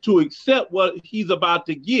enough to accept what he's about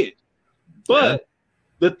to get. But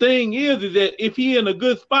the thing is that if he in a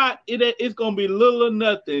good spot, it's going to be little or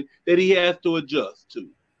nothing that he has to adjust to.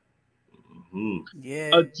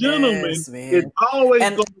 Yes, A gentleman is man. always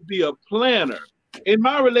And going to be a planner. In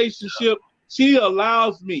my relationship, she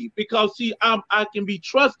allows me because I can be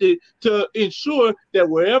trusted to ensure that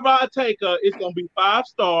wherever I take her, it's going to be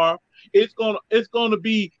 5-star. It's going to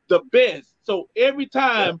be the best. So every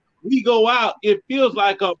time we go out, it feels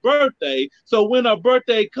like her birthday. So when her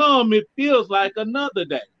birthday comes, it feels like another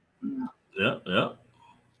day. Yeah.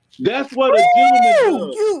 That's what a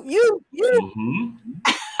gentleman does. you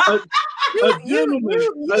A gentleman,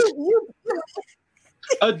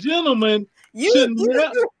 a gentleman should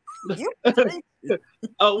never.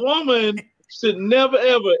 A woman should never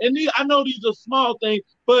ever. And I know these are small things,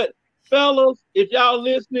 but fellas, if y'all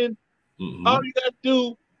listening, all you got to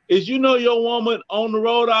do is your woman on the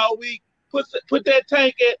road all week. Put that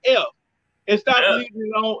tank at F and stop leaving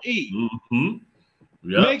it on E.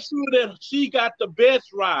 Make sure that she got the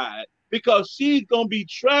best ride because she's gonna be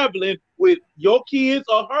traveling with your kids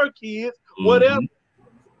or her kids, whatever.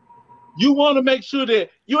 You want to make sure that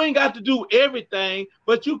you ain't got to do everything,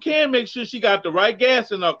 but you can make sure she got the right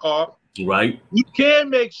gas in her car. Right. You can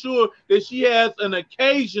make sure that she has an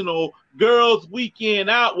occasional girls' weekend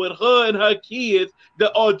out with her and her kids,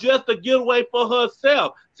 or just a getaway for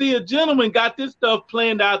herself. See, a gentleman got this stuff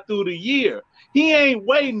planned out through the year. He ain't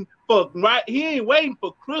waiting for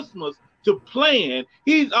Christmas to plan.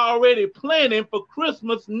 He's already planning for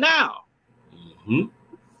Christmas now.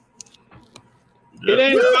 It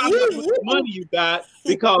ain't about how much money you got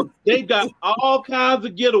because they got all kinds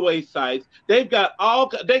of getaway sites. They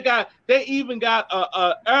even got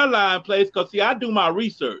a airline place because see, I do my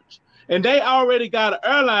research, and they already got an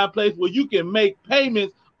airline place where you can make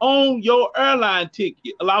payments on your airline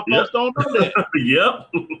ticket. A lot of folks don't know that.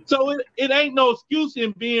 So it ain't no excuse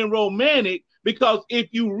in being romantic. Because if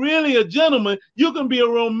you really a gentleman, you can be a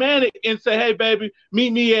romantic and say, hey, baby,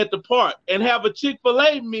 meet me at the park and have a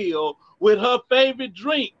Chick-fil-A meal with her favorite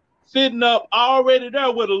drink sitting up already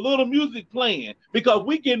there with a little music playing because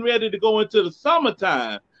we getting ready to go into the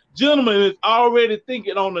summertime. Gentleman is already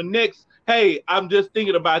thinking on the next, hey, I'm just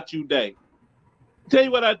thinking about you day. Tell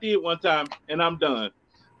you what I did one time and I'm done.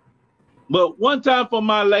 But one time for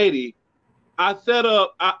my lady, I sent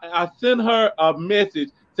her a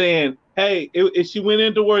message saying, hey, if she went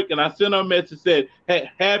into work and I sent her a message said,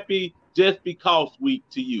 hey, happy Just Because week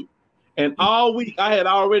to you. And all week I had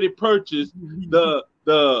already purchased the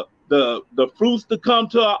fruits to come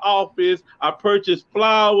to our office. I purchased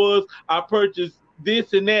flowers. I purchased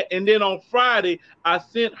this and that. And then on Friday, I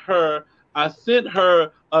sent her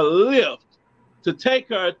a lift to take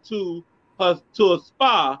her to a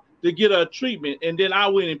spa to get her treatment. And then I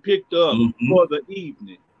went and picked her up for the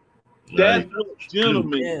evening. That's what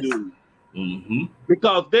gentlemen do.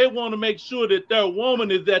 Because they want to make sure that their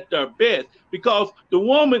woman is at their best. Because the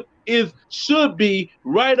woman should be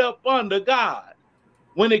right up under God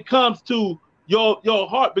when it comes to your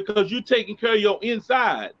heart, because you're taking care of your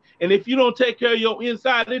inside. And if you don't take care of your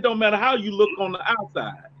inside, it don't matter how you look on the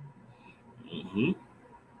outside.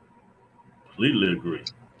 Completely agree.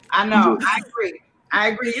 I know. I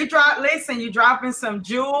agree. You dropping some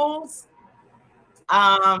jewels.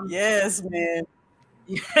 Yes, man.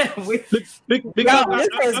 Because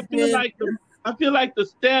I feel like the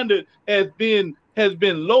standard has been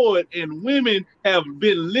lowered and women have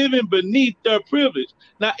been living beneath their privilege.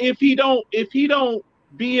 Now, if he don't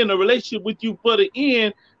be in a relationship with you for the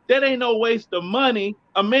end, that ain't no waste of money.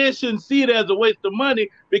 A man shouldn't see it as a waste of money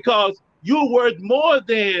because you're worth more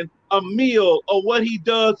than a meal or what he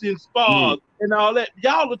does in spas and all that.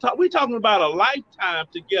 We're talking about a lifetime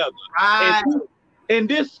together. Right. And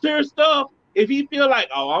this stir stuff, if he feel like,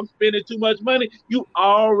 oh, I'm spending too much money, you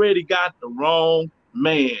already got the wrong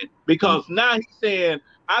man. Because now he's saying,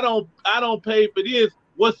 I don't pay for this.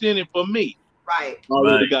 What's in it for me? Right.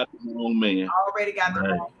 Already got the wrong man. Already got the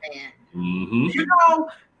wrong man. You know,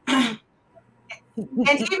 and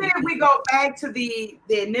even if we go back to the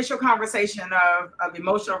initial conversation of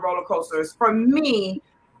emotional roller coasters, for me,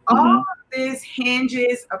 All of this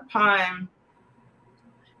hinges upon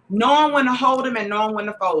knowing when to hold them and knowing when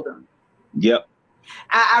to fold them. Yep.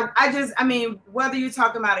 I mean, whether you're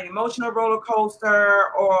talking about an emotional roller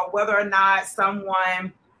coaster or whether or not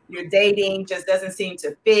someone you're dating just doesn't seem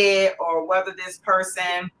to fit, or whether this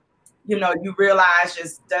person, you know, you realize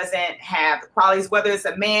just doesn't have the qualities, whether it's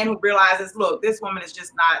a man who realizes, look, this woman is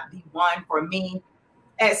just not the one for me.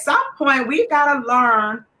 At some point, we've got to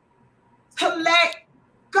learn to let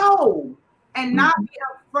go and not be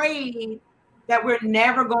afraid that we're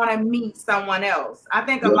never going to meet someone else. I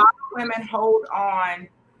think a lot of women hold on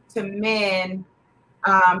to men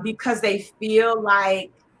because they feel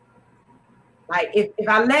like if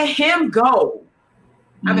I let him go,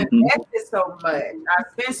 I've invested so much, I've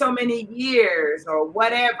spent so many years or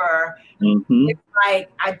whatever. It's like,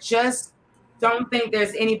 I just don't think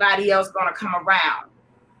there's anybody else going to come around.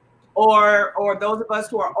 Or those of us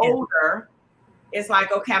who are older, it's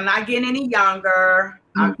like, okay, I'm not getting any younger.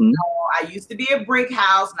 I used to be a brick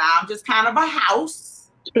house. Now I'm just kind of a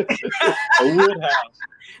house. A wood house.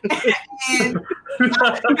 And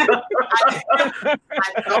I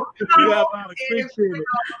don't know if I'm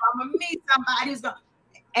going to meet somebody who's going to.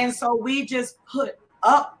 And so we just put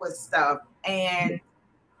up with stuff. And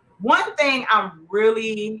one thing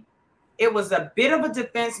it was a bit of a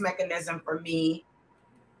defense mechanism for me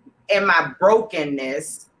in my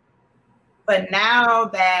brokenness. But now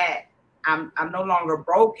that I'm no longer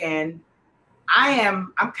broken,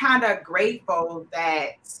 I'm kind of grateful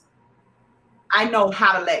that I know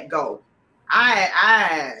how to let go.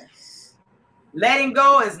 Letting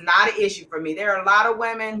go is not an issue for me. There are a lot of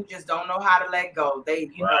women who just don't know how to let go. They,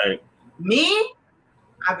 you know, me,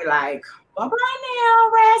 I'd be like, bye-bye now,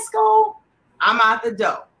 rascal. I'm out the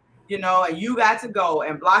door, you know, and you got to go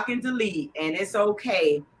and block and delete, and it's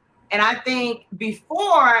okay. And I think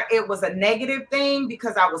before it was a negative thing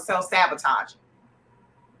because I was self-sabotaging.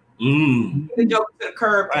 The joke to the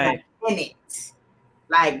curb and I'm in it.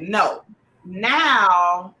 Like, no.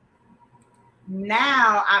 Now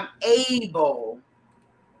I'm able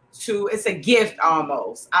to, it's a gift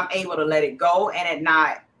almost. I'm able to let it go and it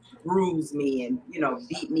not bruise me and, you know,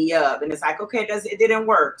 beat me up. And it's like, okay, it didn't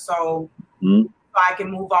work. So I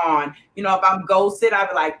can move on. You know, if I'm ghosted, I'll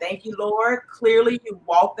be like, thank you, Lord. Clearly you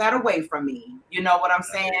walked that away from me. You know what I'm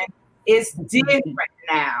saying? It's different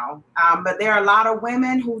now. But there are a lot of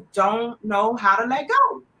women who don't know how to let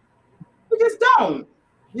go. Who just don't.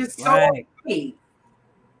 Just so afraid.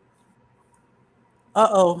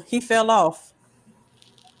 He fell off.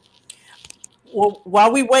 Well, while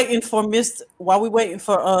we waiting for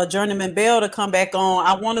Journeyman Bell to come back on,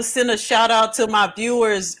 I want to send a shout out to my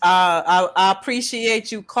viewers. I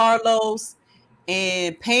appreciate you, Carlos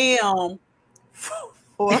and Pam,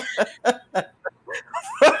 for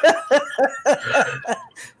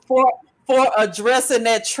for addressing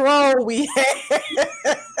that troll we had.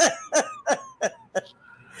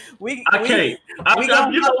 You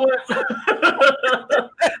know what?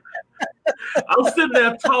 I was sitting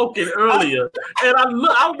there talking earlier, and I don't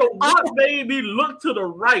know what made me look to the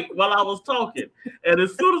right while I was talking. And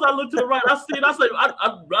as soon as I looked to the right, I said,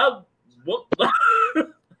 what?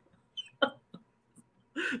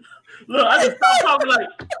 Look, I just stopped talking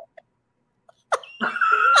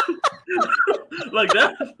like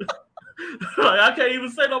that. Like, I can't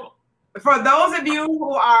even say no. For those of you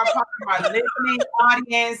who are part of our listening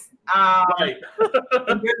audience,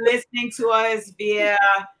 if you're listening to us via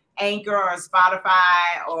Anchor or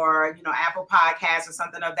Spotify or, you know, Apple Podcasts or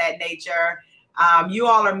something of that nature, you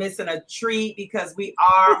all are missing a treat because we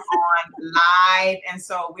are on live, and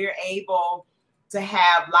so we're able to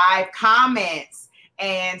have live comments,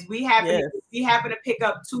 and we happen to pick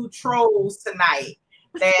up two trolls tonight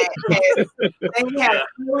that they have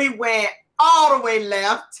really went all the way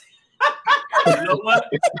left. You know what?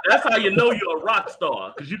 That's how you know you're a rock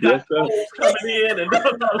star, because you got trolls coming in and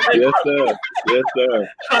yes, sir.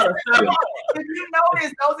 If you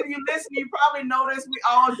notice, those of you listening, you probably noticed we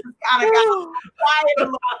all just kind of got quiet a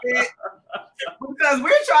little bit because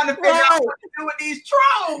we're trying to figure out what to do with these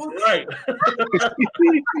trolls. Right.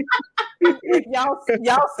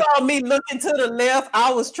 y'all saw me looking to the left.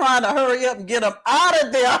 I was trying to hurry up and get them out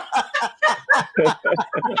of there.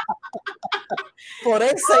 Before they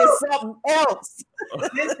say something else.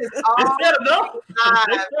 This is all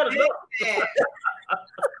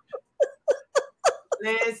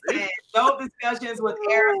Listen, dope discussions with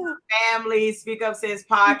Erica's family, Speak Up Sis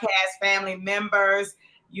podcast family members.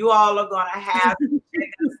 You all are going to have to check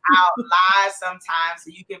us out live sometime so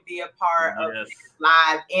you can be a part of this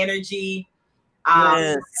live energy.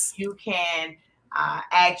 You can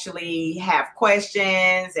actually have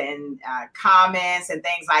questions and comments and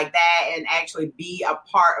things like that, and actually be a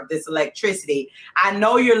part of this electricity. I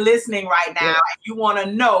know you're listening right now and you want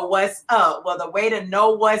to know what's up. Well, the way to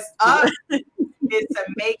know what's up is to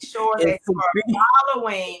make sure that It's to you're be-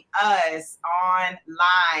 following us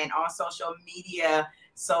online on social media,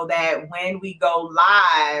 so that when we go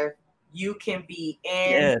live, you can be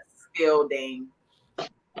in Yes. the building.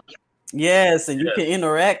 Yes, and you can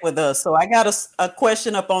interact with us. So I got a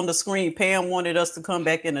question up on the screen. Pam wanted us to come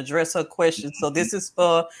back and address her question. So this is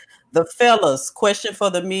for the fellas. Question for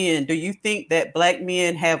the men. Do you think that black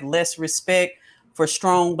men have less respect for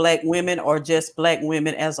strong black women, or just black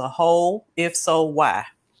women as a whole? If so, why?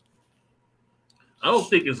 I don't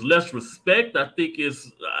think it's less respect. I think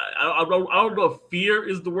it's I don't know if fear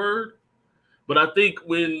is the word, but I think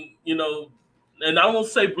when and I won't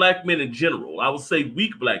say black men in general. I would say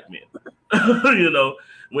weak black men.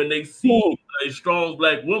 When they see a strong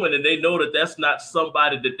black woman and they know that that's not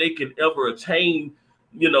somebody that they can ever attain,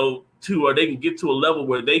 to, or they can get to a level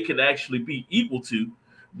where they can actually be equal to,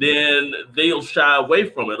 then they'll shy away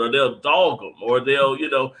from it, or they'll dog them, or they'll,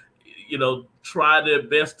 try their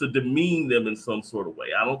best to demean them in some sort of way.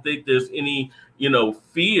 I don't think there's any,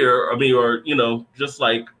 fear. I mean, or just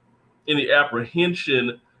like any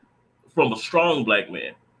apprehension from a strong black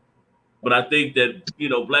man. But I think that,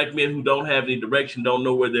 black men who don't have any direction, don't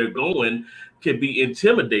know where they're going, can be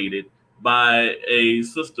intimidated by a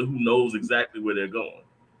sister who knows exactly where they're going.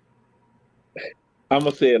 I'm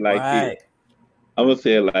gonna say it like this. Right. I'm gonna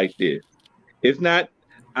say it like this. It's not.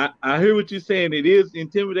 I hear what you're saying. It is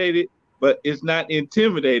intimidated, but it's not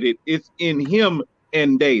intimidated. It's in him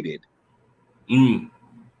and dated. Mm,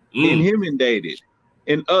 In mm, him and dated.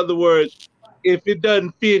 In other words, if it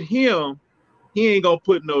doesn't fit him, he ain't gonna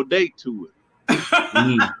put no date to it.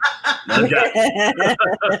 mm. I got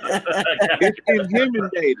It's in him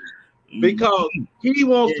and dated. you. Because he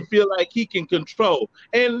wants to feel like he can control.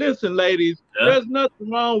 And listen, ladies, Yeah, there's nothing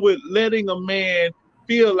wrong with letting a man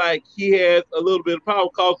feel like he has a little bit of power.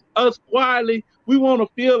 Because us quietly, we want to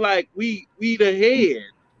feel like we the head.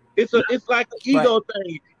 It's like an Right. ego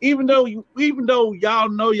thing. Even though y'all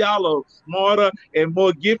know y'all are smarter and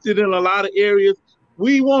more gifted in a lot of areas,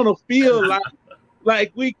 we want to feel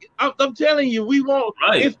like we. I'm telling you, we want.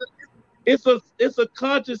 right, It's a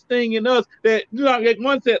conscious thing in us that like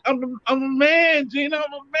one said, I'm a man, Gina,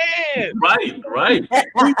 I'm a man. right.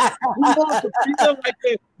 We want to feel like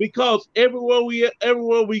that because everywhere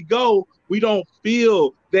we go, we don't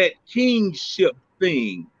feel that kingship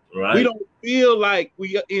thing. We Right. don't feel like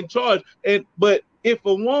we are in charge. But if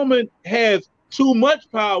a woman has too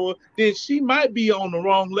much power, then she might be on the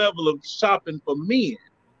wrong level of shopping for men.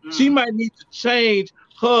 She might need to change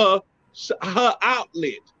her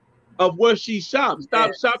outlet of where she shops. Stop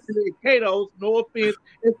Yes. shopping at Cato's, no offense,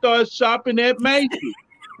 and start shopping at Macy's.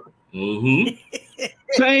 Mm-hmm.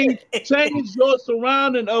 Change your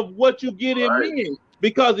surrounding of what you get in Right. men.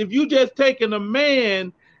 Because if you just taking a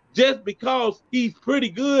man just because he's pretty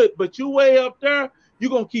good, but you way up there, you're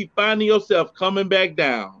gonna keep finding yourself coming back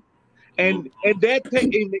down. Mm, And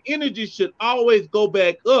the energy should always go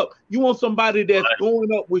back up. You want somebody that's right.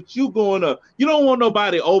 going up with you going up. You don't want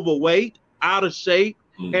nobody overweight, out of shape,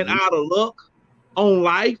 and Mm-hmm. out of luck on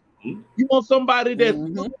life. Mm-hmm. You want somebody that's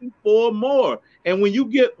Mhm. looking for more. And when you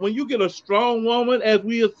get a strong woman, as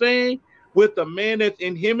we are saying, with a man that's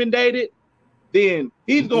intimidated, then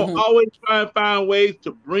he's gonna Mhm. always try and find ways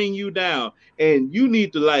to bring you down. And you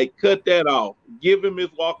need to like cut that off. Give him his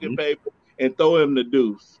walking paper and throw him the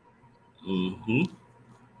deuce. Mm-hmm.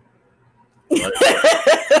 Right.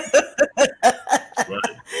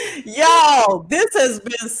 Right. Y'all, this has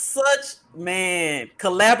been such, man,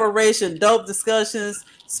 collaboration, dope discussions.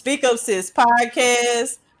 Speak Up Sis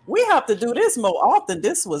podcast. We have to do this more often.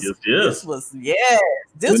 This was, Yes. Yes. yeah,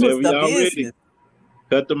 this was Whenever the y'all ready, business.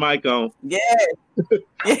 cut the mic on. Yeah.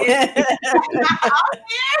 Yeah.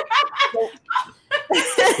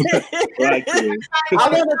 Right there. I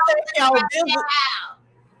want to thank y'all.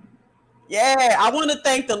 Yeah, I want to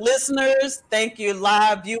thank the listeners. Thank you,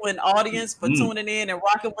 live viewing audience, for Mm. tuning in and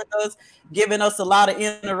rocking with us, giving us a lot of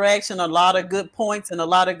interaction, a lot of good points, and a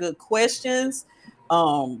lot of good questions.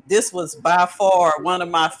 This was by far one of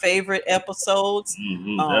my favorite episodes.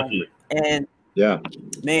 Mm-hmm. Definitely. And Yeah.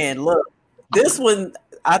 man, look, this one,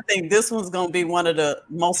 I think this one's gonna be one of the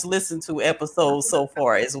most listened to episodes so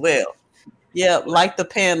far as well. Yeah, like the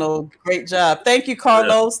panel. Great job. Thank you, Yeah.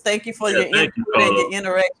 Carlos. Thank you for Yeah. your Thank you, input and your Carlos.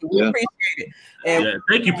 interaction. We Yeah. appreciate it. And Yeah.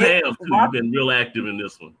 Thank you, yeah, Pam, too. You've been real active in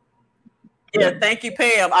this one. yeah, thank you,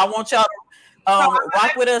 Pam. I want y'all to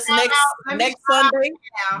rock with us next Sunday.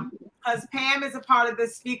 Because Pam is a part of the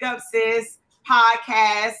Speak Up Sis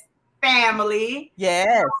podcast family.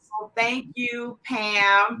 Yes. So thank you,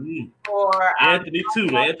 Pam, Mm. for Anthony too.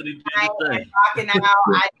 Anthony did the thing. rocking out.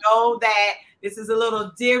 I know that this is a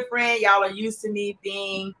little different. Y'all are used to me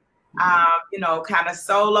being, kind of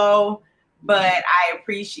solo, but I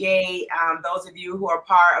appreciate those of you who are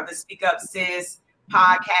part of the Speak Up Sis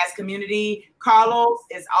podcast community. Carlos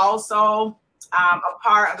is also a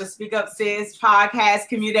part of the Speak Up Sis podcast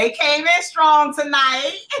community. They came in strong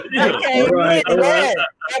tonight. Yeah. Okay, All right, all right.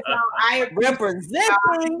 So I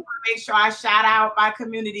representing. make sure I shout out my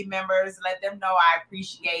community members, let them know I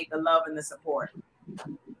appreciate the love and the support.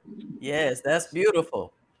 Yes, that's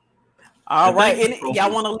beautiful. All And right, thank you,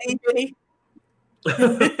 y'all want to leave any?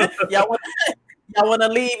 y'all want to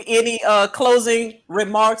leave any closing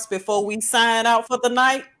remarks before we sign out for the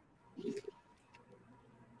night?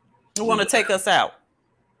 Who want to take us out?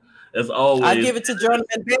 As always. I'll give it to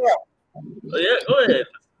Jonathan Bell. Yeah, go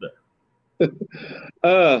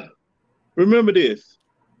ahead. Remember this.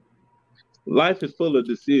 Life is full of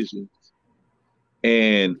decisions,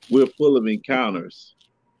 and we're full of encounters.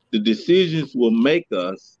 The decisions will make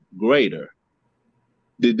us greater.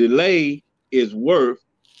 The delay is worth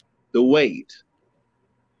the wait.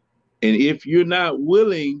 And if you're not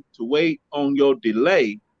willing to wait on your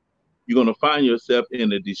delay, you're going to find yourself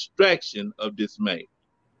in a distraction of dismay.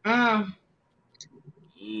 Mm.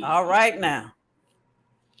 All right now.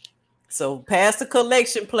 So pass the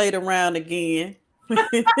collection plate around again. Take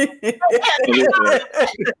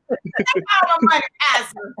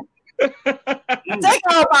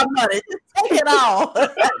all my money. Just take it all.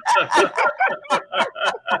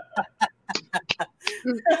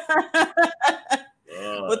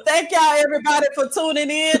 Well, thank y'all everybody for tuning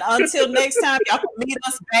in. Until next time, y'all can meet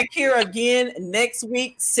us back here again next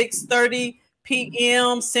week, 6:30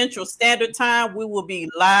 p.m. Central Standard Time. We will be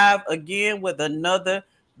live again with another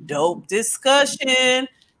dope discussion.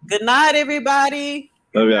 Good night, everybody.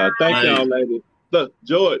 Love y'all. Thank y'all, ladies. Look,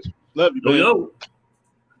 George, love you, man. Yo.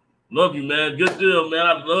 Love you, man. Good deal, man.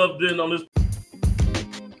 I love being on this.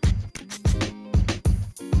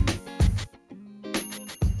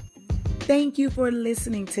 Thank you for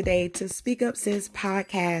listening today to Speak Up Sis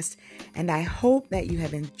podcast, and I hope that you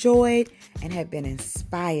have enjoyed and have been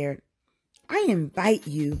inspired. I invite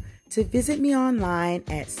you to visit me online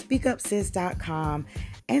at speakupsis.com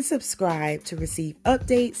and subscribe to receive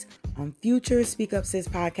updates on future Speak Up Sis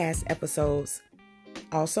podcast episodes.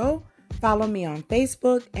 Also, follow me on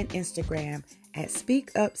Facebook and Instagram at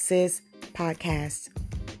Speak Up Sis Podcast.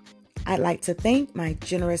 I'd like to thank my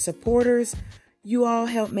generous supporters. You all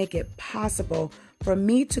help make it possible for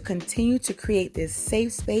me to continue to create this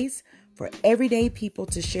safe space for everyday people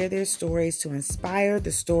to share their stories to inspire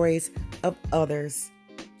the stories of others.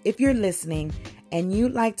 If you're listening and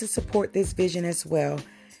you'd like to support this vision as well,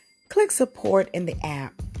 click support in the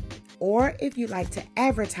app. Or if you'd like to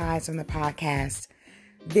advertise on the podcast,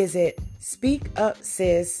 visit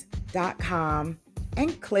speakupsis.com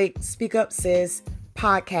and click Speak Up Sis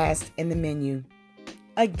podcast in the menu.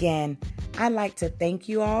 Again, I'd like to thank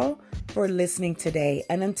you all for listening today.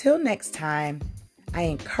 And until next time, I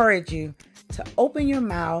encourage you to open your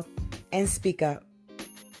mouth and speak up.